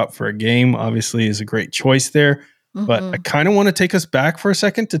backdrop for a game obviously is a great choice there. Mm-hmm. But I kind of want to take us back for a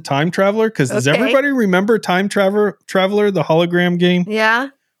second to Time Traveler, because does everybody remember Time Traveler, the hologram game? Yeah.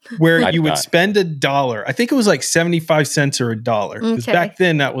 Where you would spend $1. I think it was like 75 cents or $1. Because back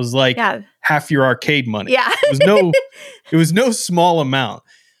then that was like half your arcade money. Yeah. It was no small amount.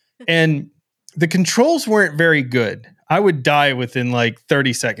 And the controls weren't very good. I would die within like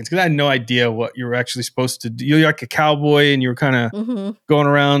 30 seconds because I had no idea what you were actually supposed to do. You're like a cowboy and you were kind of going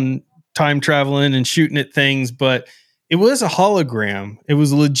around time traveling and shooting at things, but it was a hologram. It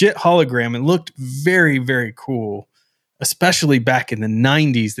was a legit hologram. It looked very, very cool, especially back in the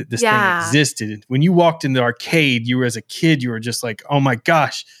 90s that this thing existed. When you walked in the arcade, you were as a kid, you were just like, oh my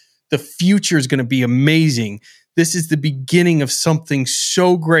gosh, the future is going to be amazing. This is the beginning of something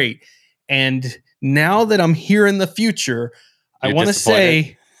so great. And now that I'm here in the future, I want to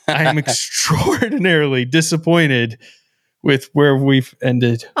say I am extraordinarily disappointed with where we've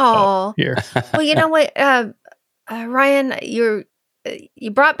ended here. Well, you know what, Ryan, you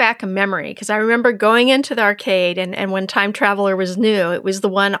brought back a memory, because I remember going into the arcade and when Time Traveler was new, it was the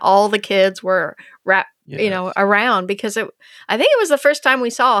one all the kids were around, because I think it was the first time we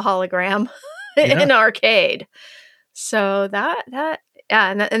saw a hologram in an arcade. So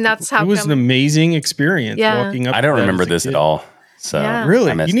and that's how it was an amazing experience walking up. I don't remember this at all. So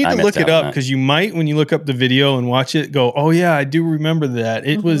really, you need to look it up, because you might, when you look up the video and watch it, go, "Oh yeah, I do remember that."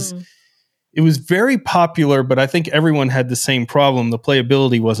 It was very popular, but I think everyone had the same problem. The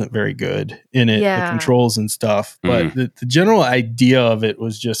playability wasn't very good in it, the controls and stuff. But the general idea of it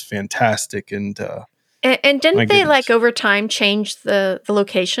was just fantastic. And didn't they over time change the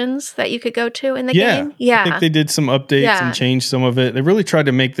locations that you could go to in the game? Yeah, I think they did some updates and changed some of it. They really tried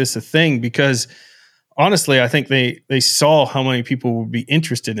to make this a thing, because honestly, I think they saw how many people would be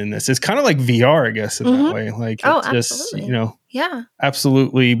interested in this. It's kind of like VR, I guess, in that way. Like, it just,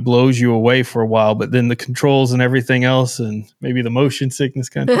 absolutely blows you away for a while, but then the controls and everything else, and maybe the motion sickness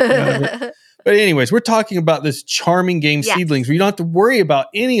kind of took me out of it. But anyways, we're talking about this charming game, Seedlings, where you don't have to worry about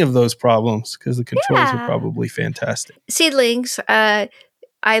any of those problems, because the controls are probably fantastic. Seedlings, I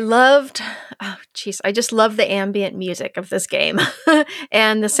just love the ambient music of this game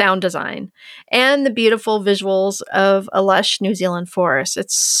and the sound design and the beautiful visuals of a lush New Zealand forest.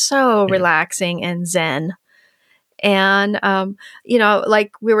 It's so relaxing and zen. And,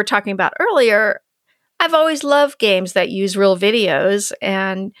 like we were talking about earlier, I've always loved games that use real videos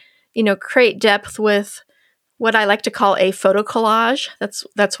and, create depth with what I like to call a photo collage.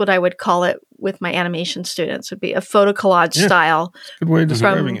 That's what I would call it with my animation students, would be a photo collage style. That's a good way of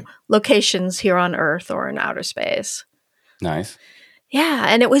describing it. Locations here on Earth or in outer space. Nice. Yeah,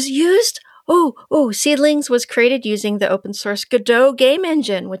 and it was used. Seedlings was created using the open source Godot game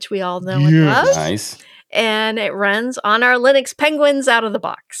engine, which we all know and love. Nice. And it runs on our Linux Penguins out of the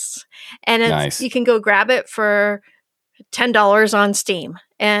box. And you can go grab it for $10 on Steam,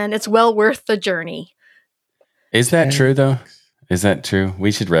 and it's well worth the journey. Is that true, though? Is that true?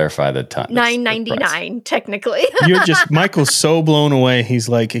 We should verify the ton. $9.99, technically. Michael's so blown away. He's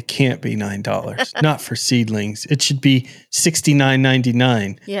like, it can't be $9. Not for Seedlings. It should be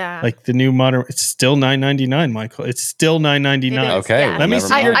 $69.99. Yeah. Like the new modern. It's still $9.99, Michael. It's still $9.99. Okay. Yeah. Let me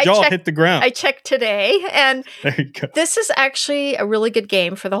see your jaw hit the ground. I checked today, and there you go. This is actually a really good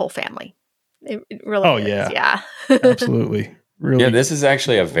game for the whole family. It really is. Yeah. Absolutely. Really? Yeah, this is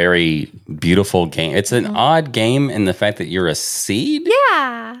actually a very beautiful game. It's an odd game in the fact that you're a seed.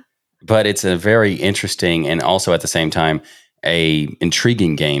 Yeah. But it's a very interesting and also at the same time a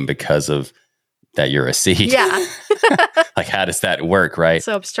intriguing game because of that you're a seed. Yeah. Like, how does that work, right?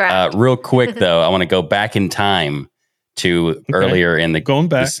 So abstract. Real quick, though, I want to go back in time to earlier in the... Going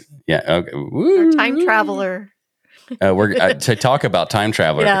back. Okay. Our time traveler. We're to talk about Time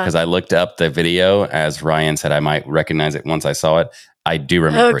Traveler because I looked up the video, as Ryan said I might recognize it once I saw it. I do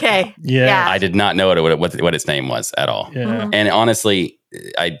remember it. Okay. Yeah. I did not know what its name was at all. Yeah. And honestly,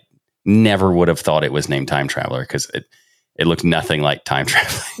 I never would have thought it was named Time Traveler because it looked nothing like time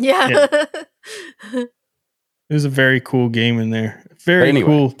traveling. Yeah. It was a very cool game in there. Very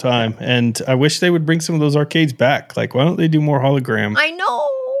cool time. And I wish they would bring some of those arcades back. Like, why don't they do more hologram? I know.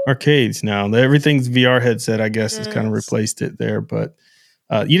 Arcades now. Everything's VR headset, I guess, has kind of replaced it there. But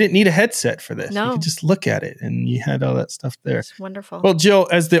you didn't need a headset for this. No. You could just look at it and you had all that stuff there. It's wonderful. Well, Jill,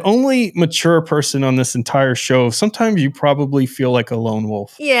 as the only mature person on this entire show, sometimes you probably feel like a lone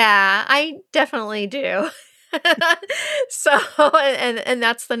wolf. Yeah, I definitely do. So, and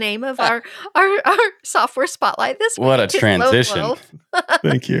that's the name of our software spotlight this week. What a transition.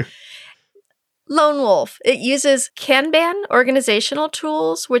 Thank you. Lone Wolf. It uses Kanban organizational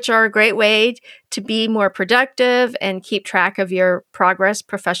tools, which are a great way to be more productive and keep track of your progress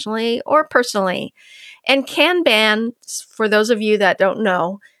professionally or personally. And Kanban, for those of you that don't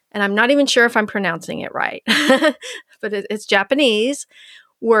know, and I'm not even sure if I'm pronouncing it right, but it's Japanese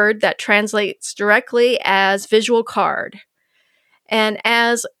word that translates directly as visual card. And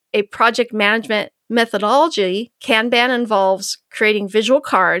as a project management methodology, Kanban involves creating visual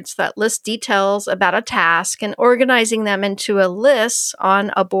cards that list details about a task and organizing them into a list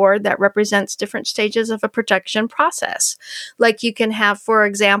on a board that represents different stages of a production process. Like you can have, for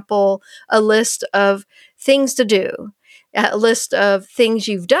example, a list of things to do, a list of things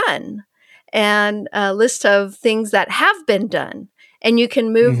you've done, and a list of things that have been done. And you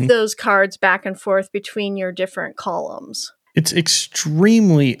can move those cards back and forth between your different columns. It's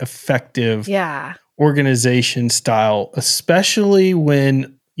extremely effective organization style, especially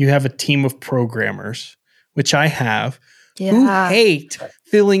when you have a team of programmers, which I have, who hate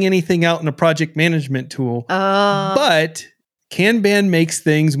filling anything out in a project management tool. But Kanban makes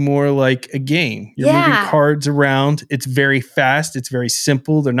things more like a game. You're moving cards around. It's very fast. It's very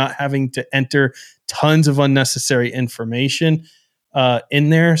simple. They're not having to enter tons of unnecessary information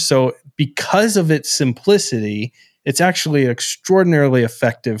in there. So because of its simplicity, it's actually extraordinarily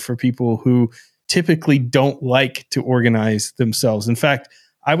effective for people who typically don't like to organize themselves. In fact,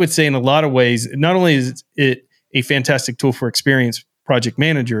 I would say in a lot of ways, not only is it a fantastic tool for experienced project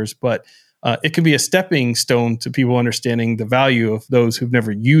managers, but it can be a stepping stone to people understanding the value of those who've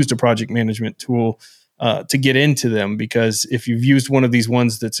never used a project management tool to get into them. Because if you've used one of these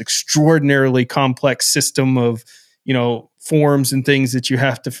ones that's extraordinarily complex system of, forms and things that you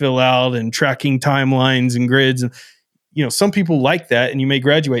have to fill out and tracking timelines and grids, and some people like that, and you may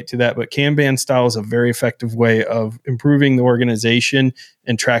graduate to that, but Kanban style is a very effective way of improving the organization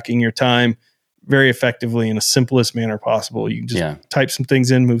and tracking your time very effectively in the simplest manner possible. You can just type some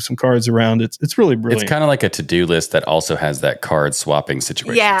things in, move some cards around. It's really brilliant. It's kind of like a to-do list that also has that card swapping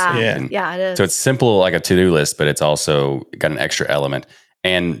situation. Yeah, it is. So it's simple like a to-do list, but it's also got an extra element.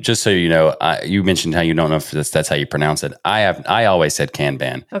 And just so you know, you mentioned how you don't know if that's how you pronounce it. I always said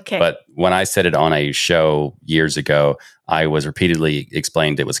Kanban. Okay. But when I said it on a show years ago, I was repeatedly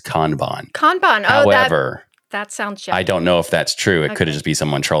explained it was Kanban. Kanban. However, that sounds shocking. I don't know if that's true. It could have just be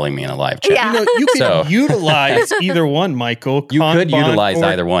someone trolling me in a live chat. Yeah. You could utilize either one, Michael. You could Kanban utilize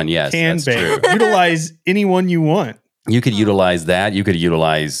either one. Yes, Kanban. that's true. Utilize any one you want. You could utilize that. You could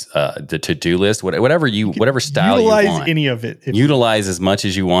utilize the to-do list, whatever style you want. Utilize any of it. Utilize as much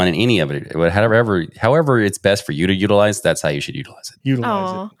as you want in any of it. However it's best for you to utilize, that's how you should utilize it.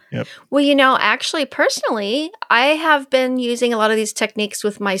 Utilize it. Yep. Well, actually, personally, I have been using a lot of these techniques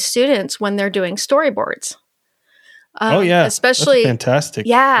with my students when they're doing storyboards. Especially that's fantastic.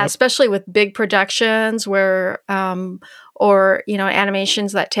 Yeah, especially with big productions where or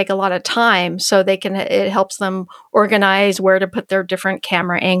animations that take a lot of time, so it helps them organize where to put their different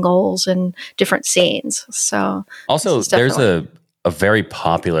camera angles and different scenes. So also there's a very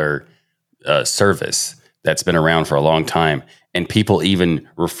popular service that's been around for a long time, and people even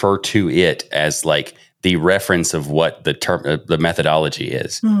refer to it as like the reference of what the methodology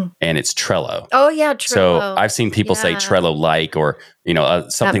is, and it's Trello. Oh yeah, Trello. So I've seen people say Trello-like, or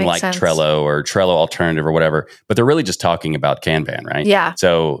something like sense. Trello or Trello alternative or whatever, but they're really just talking about Kanban, right? Yeah.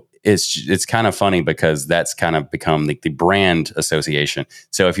 So it's kind of funny because that's kind of become the brand association.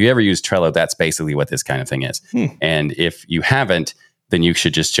 So if you ever use Trello, that's basically what this kind of thing is. And if you haven't, then you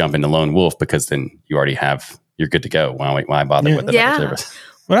should just jump into Lone Wolf, because then you're good to go. Why bother with the service?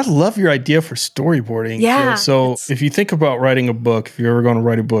 But I love your idea for storyboarding. Yeah. So if you think about writing a book, if you're ever going to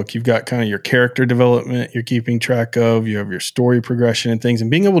write a book, you've got kind of your character development you're keeping track of, you have your story progression and things, and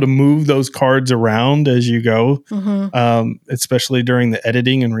being able to move those cards around as you go, especially during the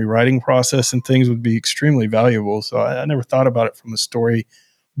editing and rewriting process and things, would be extremely valuable. So I never thought about it from a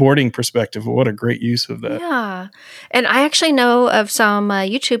storyboarding perspective, but what a great use of that. Yeah. And I actually know of some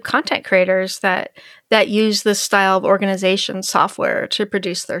YouTube content creators that use this style of organization software to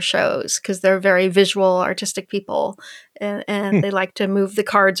produce their shows, because they're very visual, artistic people, and they like to move the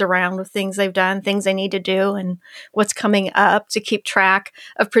cards around with things they've done, things they need to do, and what's coming up to keep track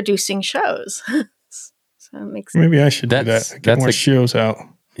of producing shows. So it makes Maybe I should do that. Get more shows out.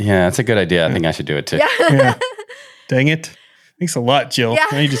 Yeah, that's a good idea. I think I should do it too. Yeah. Dang it. Thanks a lot, Jill. Yeah.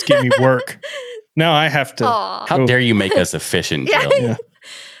 Now you just give me work. Now I have to. How dare you make us efficient, Jill? Yeah.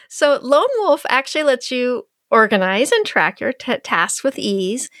 So Lone Wolf actually lets you organize and track your tasks with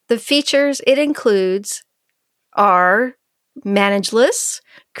ease. The features it includes are manage lists,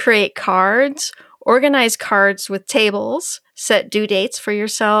 create cards, organize cards with tables, set due dates for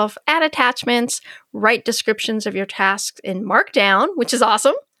yourself, add attachments, write descriptions of your tasks in Markdown, which is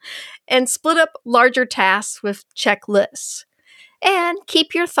awesome, and split up larger tasks with checklists. And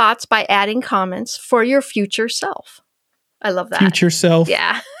keep your thoughts by adding comments for your future self. I love that. Future self?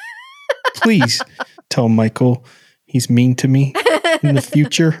 Yeah. Please tell Michael he's mean to me in the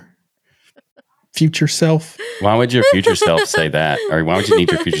future. future self. Why would your future self say that? Or why would you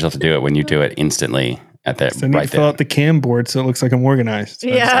need your future self to do it when you do it instantly at that So I need to fill out the cam board so it looks like I'm organized. So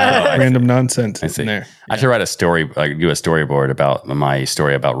Yeah. random nonsense in there. I should write a story, like do a storyboard about my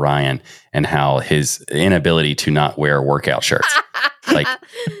story about Ryan and how his inability to not wear workout shirts. Like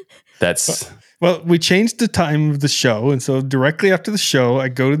that's... Well, we changed the time of the show. And so directly after the show, I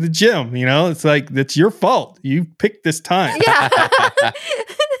go to the gym. You know, it's like, that's your fault. You picked this time. Yeah.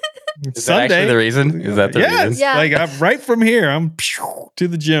 Is that actually the reason? Is that the reason? Yeah. Like I'm right from here. I'm to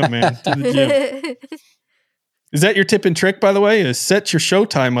the gym, man. To the gym. Is that your tip and trick, by the way? Is set your show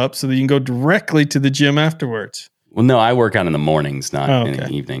time up so that you can go directly to the gym afterwards. Well, no, I work out in the mornings, not in the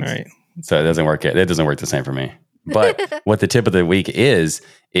evenings. All right. So it doesn't work. It doesn't work the same for me. But what the tip of the week is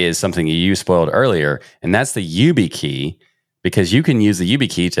something you spoiled earlier, and that's the YubiKey, because you can use the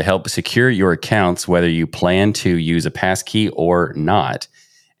YubiKey to help secure your accounts, whether you plan to use a passkey or not.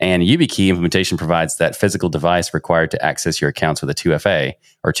 And YubiKey implementation provides that physical device required to access your accounts with a 2FA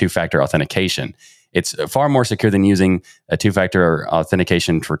or two-factor authentication. It's far more secure than using a two-factor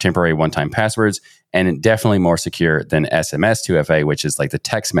authentication for temporary one-time passwords, and definitely more secure than SMS 2FA, which is like the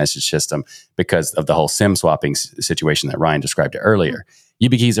text message system because of the whole SIM swapping situation that Ryan described earlier.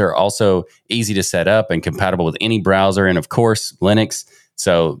 YubiKeys are also easy to set up and compatible with any browser and, of course, Linux.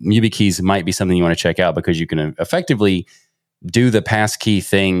 So YubiKeys might be something you want to check out because you can effectively do the passkey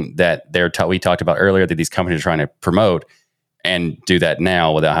thing that we talked about earlier that these companies are trying to promote, and do that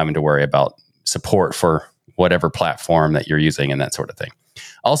now without having to worry about support for whatever platform that you're using and that sort of thing.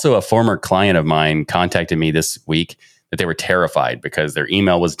 Also, a former client of mine contacted me this week that they were terrified because their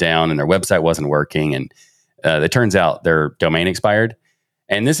email was down and their website wasn't working. And it turns out their domain expired.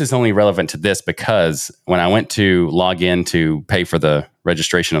 And this is only relevant to this because when I went to log in to pay for the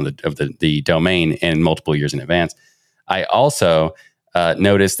registration of the domain in multiple years in advance, I also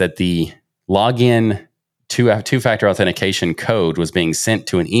noticed that the login two-factor authentication code was being sent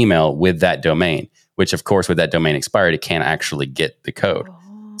to an email with that domain, which of course with that domain expired, it can't actually get the code.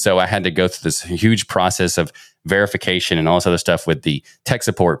 So I had to go through this huge process of verification and all this other stuff with the tech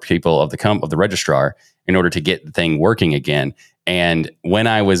support people of the registrar in order to get the thing working again. And when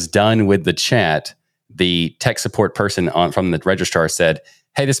I was done with the chat, the tech support person from the registrar said,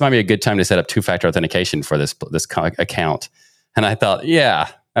 "Hey, this might be a good time to set up two-factor authentication for this account." And I thought,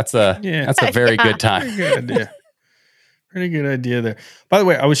 that's a very good time. Pretty good idea. Pretty good idea there. By the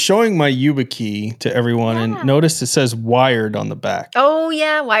way, I was showing my YubiKey to everyone and noticed it says Wired on the back. Oh,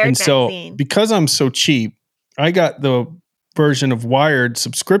 yeah. Wired and magazine. So because I'm so cheap, I got the version of Wired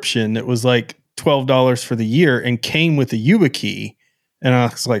subscription that was like $12 for the year and came with a YubiKey. And I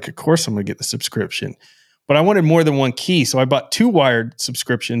was like, of course I'm going to get the subscription. But I wanted more than one key. So I bought 2 Wired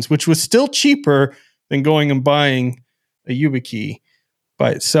subscriptions, which was still cheaper than going and buying a YubiKey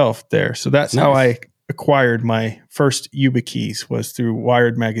by itself there. So that's how I acquired my first YubiKeys, was through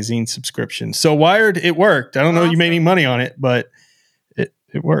Wired magazine subscription. So Wired, it worked. I don't know if you made any money on it, but it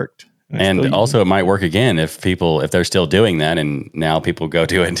worked. And also it might work again if they're still doing that and now people go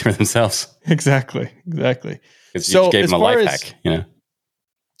do it for themselves. Exactly. Because you gave them a life hack, you know.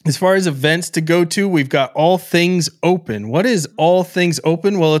 As far as events to go to, we've got All Things Open. What is All Things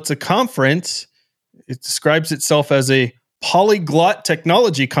Open? Well, it's a conference. It describes itself as a polyglot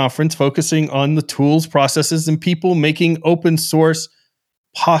technology conference focusing on the tools, processes, and people making open source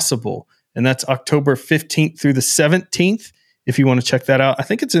possible. And that's October 15th through the 17th. If you want to check that out, I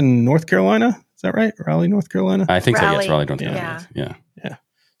think it's in North Carolina. Is that right? Raleigh, North Carolina? I think so. Yes, Raleigh, North Carolina. Yeah.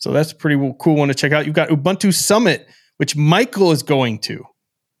 So that's a pretty cool one to check out. You've got Ubuntu Summit, which Michael is going to.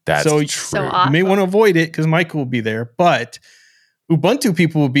 That's true. So awesome. You may want to avoid it because Michael will be there, but Ubuntu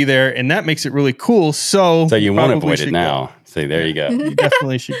people will be there, and that makes it really cool. So you want to avoid it now. Go. See, there you go. You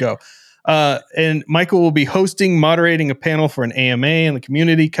definitely should go. And Michael will be hosting, moderating a panel for an AMA and the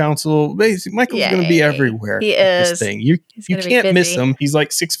community council. Basically, Michael's going to be everywhere. He is. This thing. You can't miss him. He's like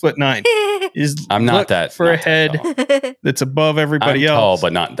 6'9". I'm not that for a head that's above everybody else. Tall,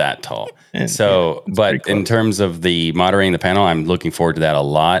 but not that tall. But in terms of the moderating the panel, I'm looking forward to that a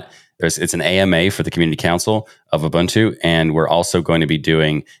lot. It's an AMA for the community council of Ubuntu, and we're also going to be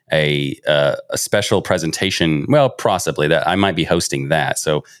doing a special presentation. Well, possibly that I might be hosting that,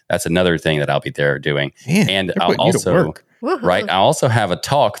 so that's another thing that I'll be there doing. Man, and I'll also I also have a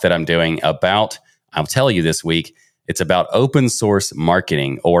talk that I'm doing about. I'll tell you this week. It's about open source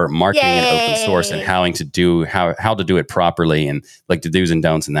marketing or marketing in open source and how to do it properly and like the do's and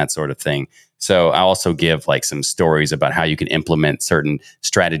don'ts and that sort of thing. So I also give like some stories about how you can implement certain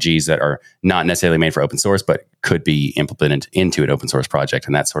strategies that are not necessarily made for open source, but could be implemented into an open source project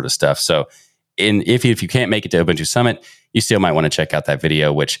and that sort of stuff. So if you can't make it to Ubuntu Summit, you still might want to check out that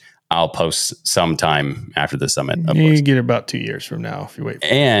video, which I'll post sometime after the summit. You get it about 2 years from now if you wait.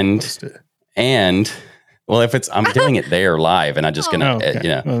 And well, if I'm doing it there live, and I'm just gonna,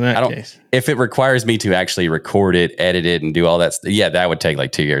 if it requires me to actually record it, edit it, and do all that, that would take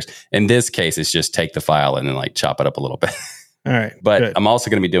like 2 years. In this case, it's just take the file and then like chop it up a little bit. All right, but good. I'm also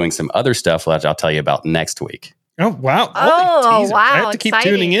going to be doing some other stuff, which I'll tell you about next week. Oh wow! Oh wow! I have to keep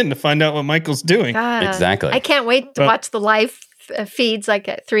tuning in to find out what Michael's doing. Exactly. I can't wait to watch the live feeds like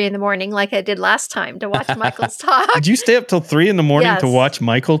at 3 a.m, like I did last time to watch Michael's talk. Did you stay up till 3 a.m. to watch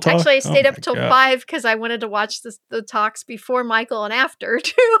Michael talk? Actually, I stayed up till 5 because I wanted to watch the talks before Michael and after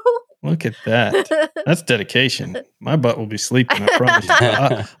too. Look at that. That's dedication. My butt will be sleeping, I promise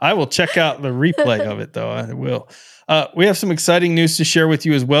you. I will check out the replay of it, though. I will. We have some exciting news to share with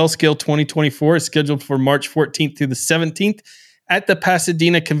you as well. Scale 2024 is scheduled for March 14th through the 17th at the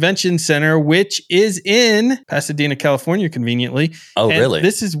Pasadena Convention Center, which is in Pasadena, California, conveniently. Oh, really?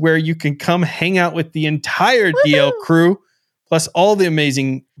 This is where you can come hang out with the entire DL crew, plus all the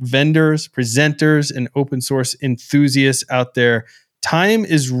amazing vendors, presenters, and open source enthusiasts out there. Time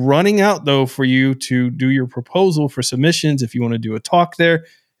is running out, though, for you to do your proposal for submissions if you want to do a talk there,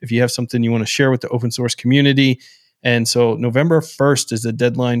 if you have something you want to share with the open source community. And so November 1st is the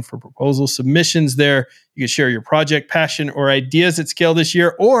deadline for proposal submissions there. You can share your project, passion, or ideas at Scale this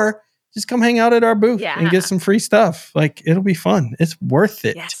year, or just come hang out at our booth and get some free stuff. Like, it'll be fun. It's worth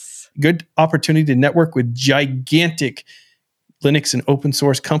it. Yes. Good opportunity to network with gigantic Linux and open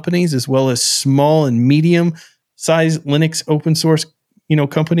source companies, as well as small and medium size Linux open source,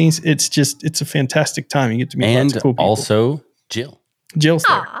 companies. It's a fantastic time. You get to meet lots of cool people. Also Jill's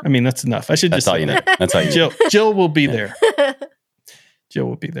there. I mean, that's enough. That's all you know. That's all you know. Jill will be there. Jill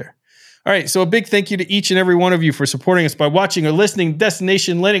will be there. All right. So a big thank you to each and every one of you for supporting us by watching or listening to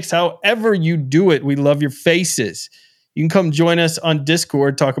Destination Linux. However you do it, we love your faces. You can come join us on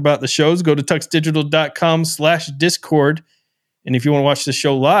Discord, talk about the shows. Go to tuxdigital.com/Discord. And if you want to watch the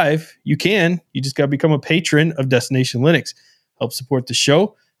show live, you can. You just got to become a patron of Destination Linux. Help support the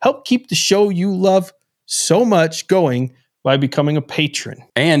show. Help keep the show you love so much going by becoming a patron.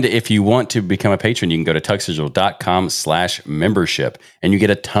 And if you want to become a patron, you can go to tuxdigital.com/membership and you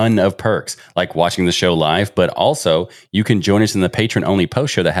get a ton of perks like watching the show live, but also you can join us in the patron only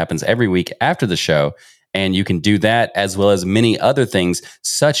post show that happens every week after the show. And you can do that as well as many other things,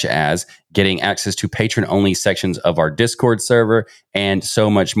 such as getting access to patron only sections of our Discord server and so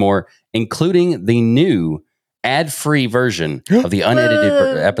much more, including the new ad-free version of the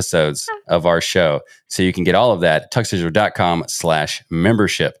unedited episodes of our show. So you can get all of that at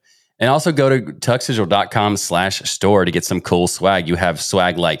tuxdigital.com/membership. And also go to tuxdigital.com/store to get some cool swag. You have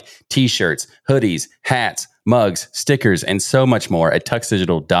swag like t-shirts, hoodies, hats, mugs, stickers, and so much more at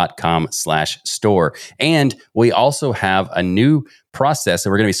tuxdigital.com/store. And we also have a new process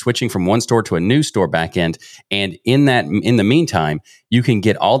that we're going to be switching from one store to a new store backend. And in the meantime, you can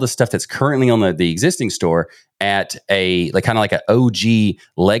get all the stuff that's currently on the existing store at a kind of like an OG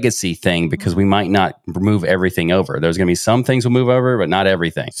legacy thing, because we might not move everything over. There's going to be some things we'll move over, but not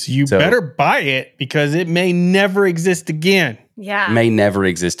everything. So you better buy it, because it may never exist again. Yeah. May never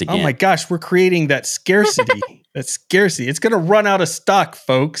exist again. Oh my gosh, we're creating that scarcity. It's going to run out of stock,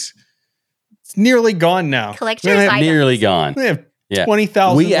 folks. It's nearly gone now. Collector's items. Nearly gone. We have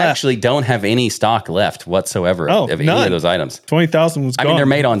 20,000 We left. actually don't have any stock left whatsoever of any of those items. 20,000 was gone. I mean, they're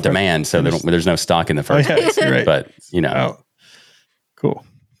made on demand, so there's no stock in the first place. Right. But, Cool.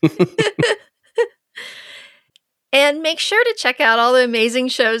 And make sure to check out all the amazing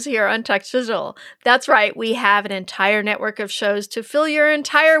shows here on Tux Digital. That's right, we have an entire network of shows to fill your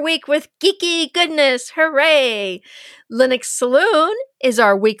entire week with geeky goodness. Hooray! Linux Saloon is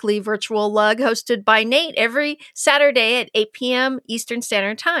our weekly virtual lug hosted by Nate every Saturday at 8 p.m. Eastern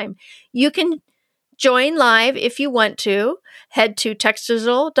Standard Time. You can join live if you want to. Head to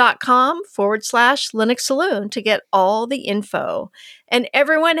tuxdigital.com/Linux Saloon to get all the info. And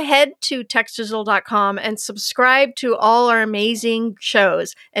everyone head to tuxdigital.com and subscribe to all our amazing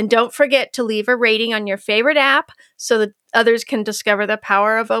shows. And don't forget to leave a rating on your favorite app so that others can discover the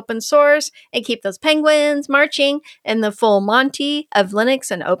power of open source and keep those penguins marching in the full Monty of Linux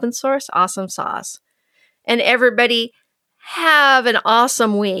and open source awesome sauce. And everybody, have an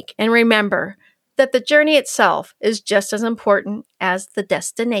awesome week. And remember that the journey itself is just as important as the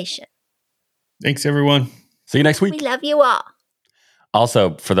destination. Thanks, everyone. See you next week. We love you all.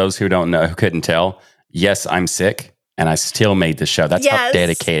 Also, for those who don't know, who couldn't tell, yes, I'm sick, and I still made the show. That's how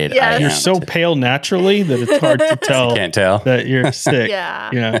dedicated I am. You're so pale naturally that it's hard to tell. You can't tell that you're sick.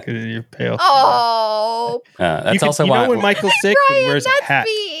 Yeah, because you're pale. Oh, that's also why. When Michael's sick, Brian, he wears a hat.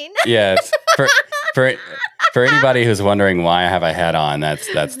 Mean. Yes, For anybody who's wondering why I have a hat on,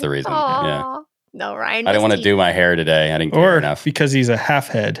 that's the reason. Yeah. No, Ryan. I didn't want to do my hair today. I didn't care enough. Because he's a half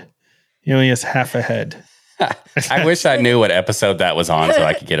head. He only has half a head. I wish I knew what episode that was on so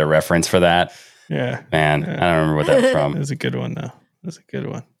I could get a reference for that. Yeah. Man, I don't remember what that was from. That was a good one, though. That's a good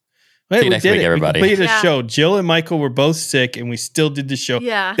one. See you next week, everybody. We completed a show. Jill and Michael were both sick, and we still did the show.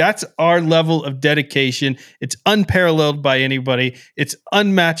 Yeah. That's our level of dedication. It's unparalleled by anybody. It's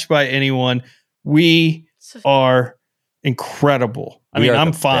unmatched by anyone. We are incredible. I mean,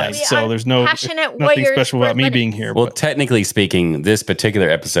 I'm fine, so there's nothing special about me being here. Well, technically speaking, this particular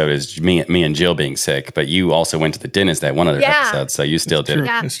episode is me and Jill being sick, but you also went to the dentist at one of the episodes, so you still did it.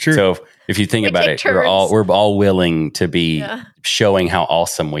 Yeah. It's true. So if you think about it, we're all willing to be showing how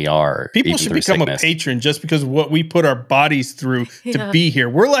awesome we are. People should become a patron just because of what we put our bodies through to be here.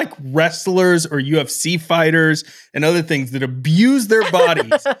 We're like wrestlers or UFC fighters and other things that abuse their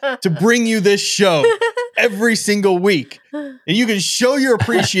bodies to bring you this show every single week. And you can show your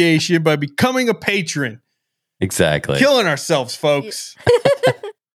appreciation by becoming a patron. Exactly. Killing ourselves, folks.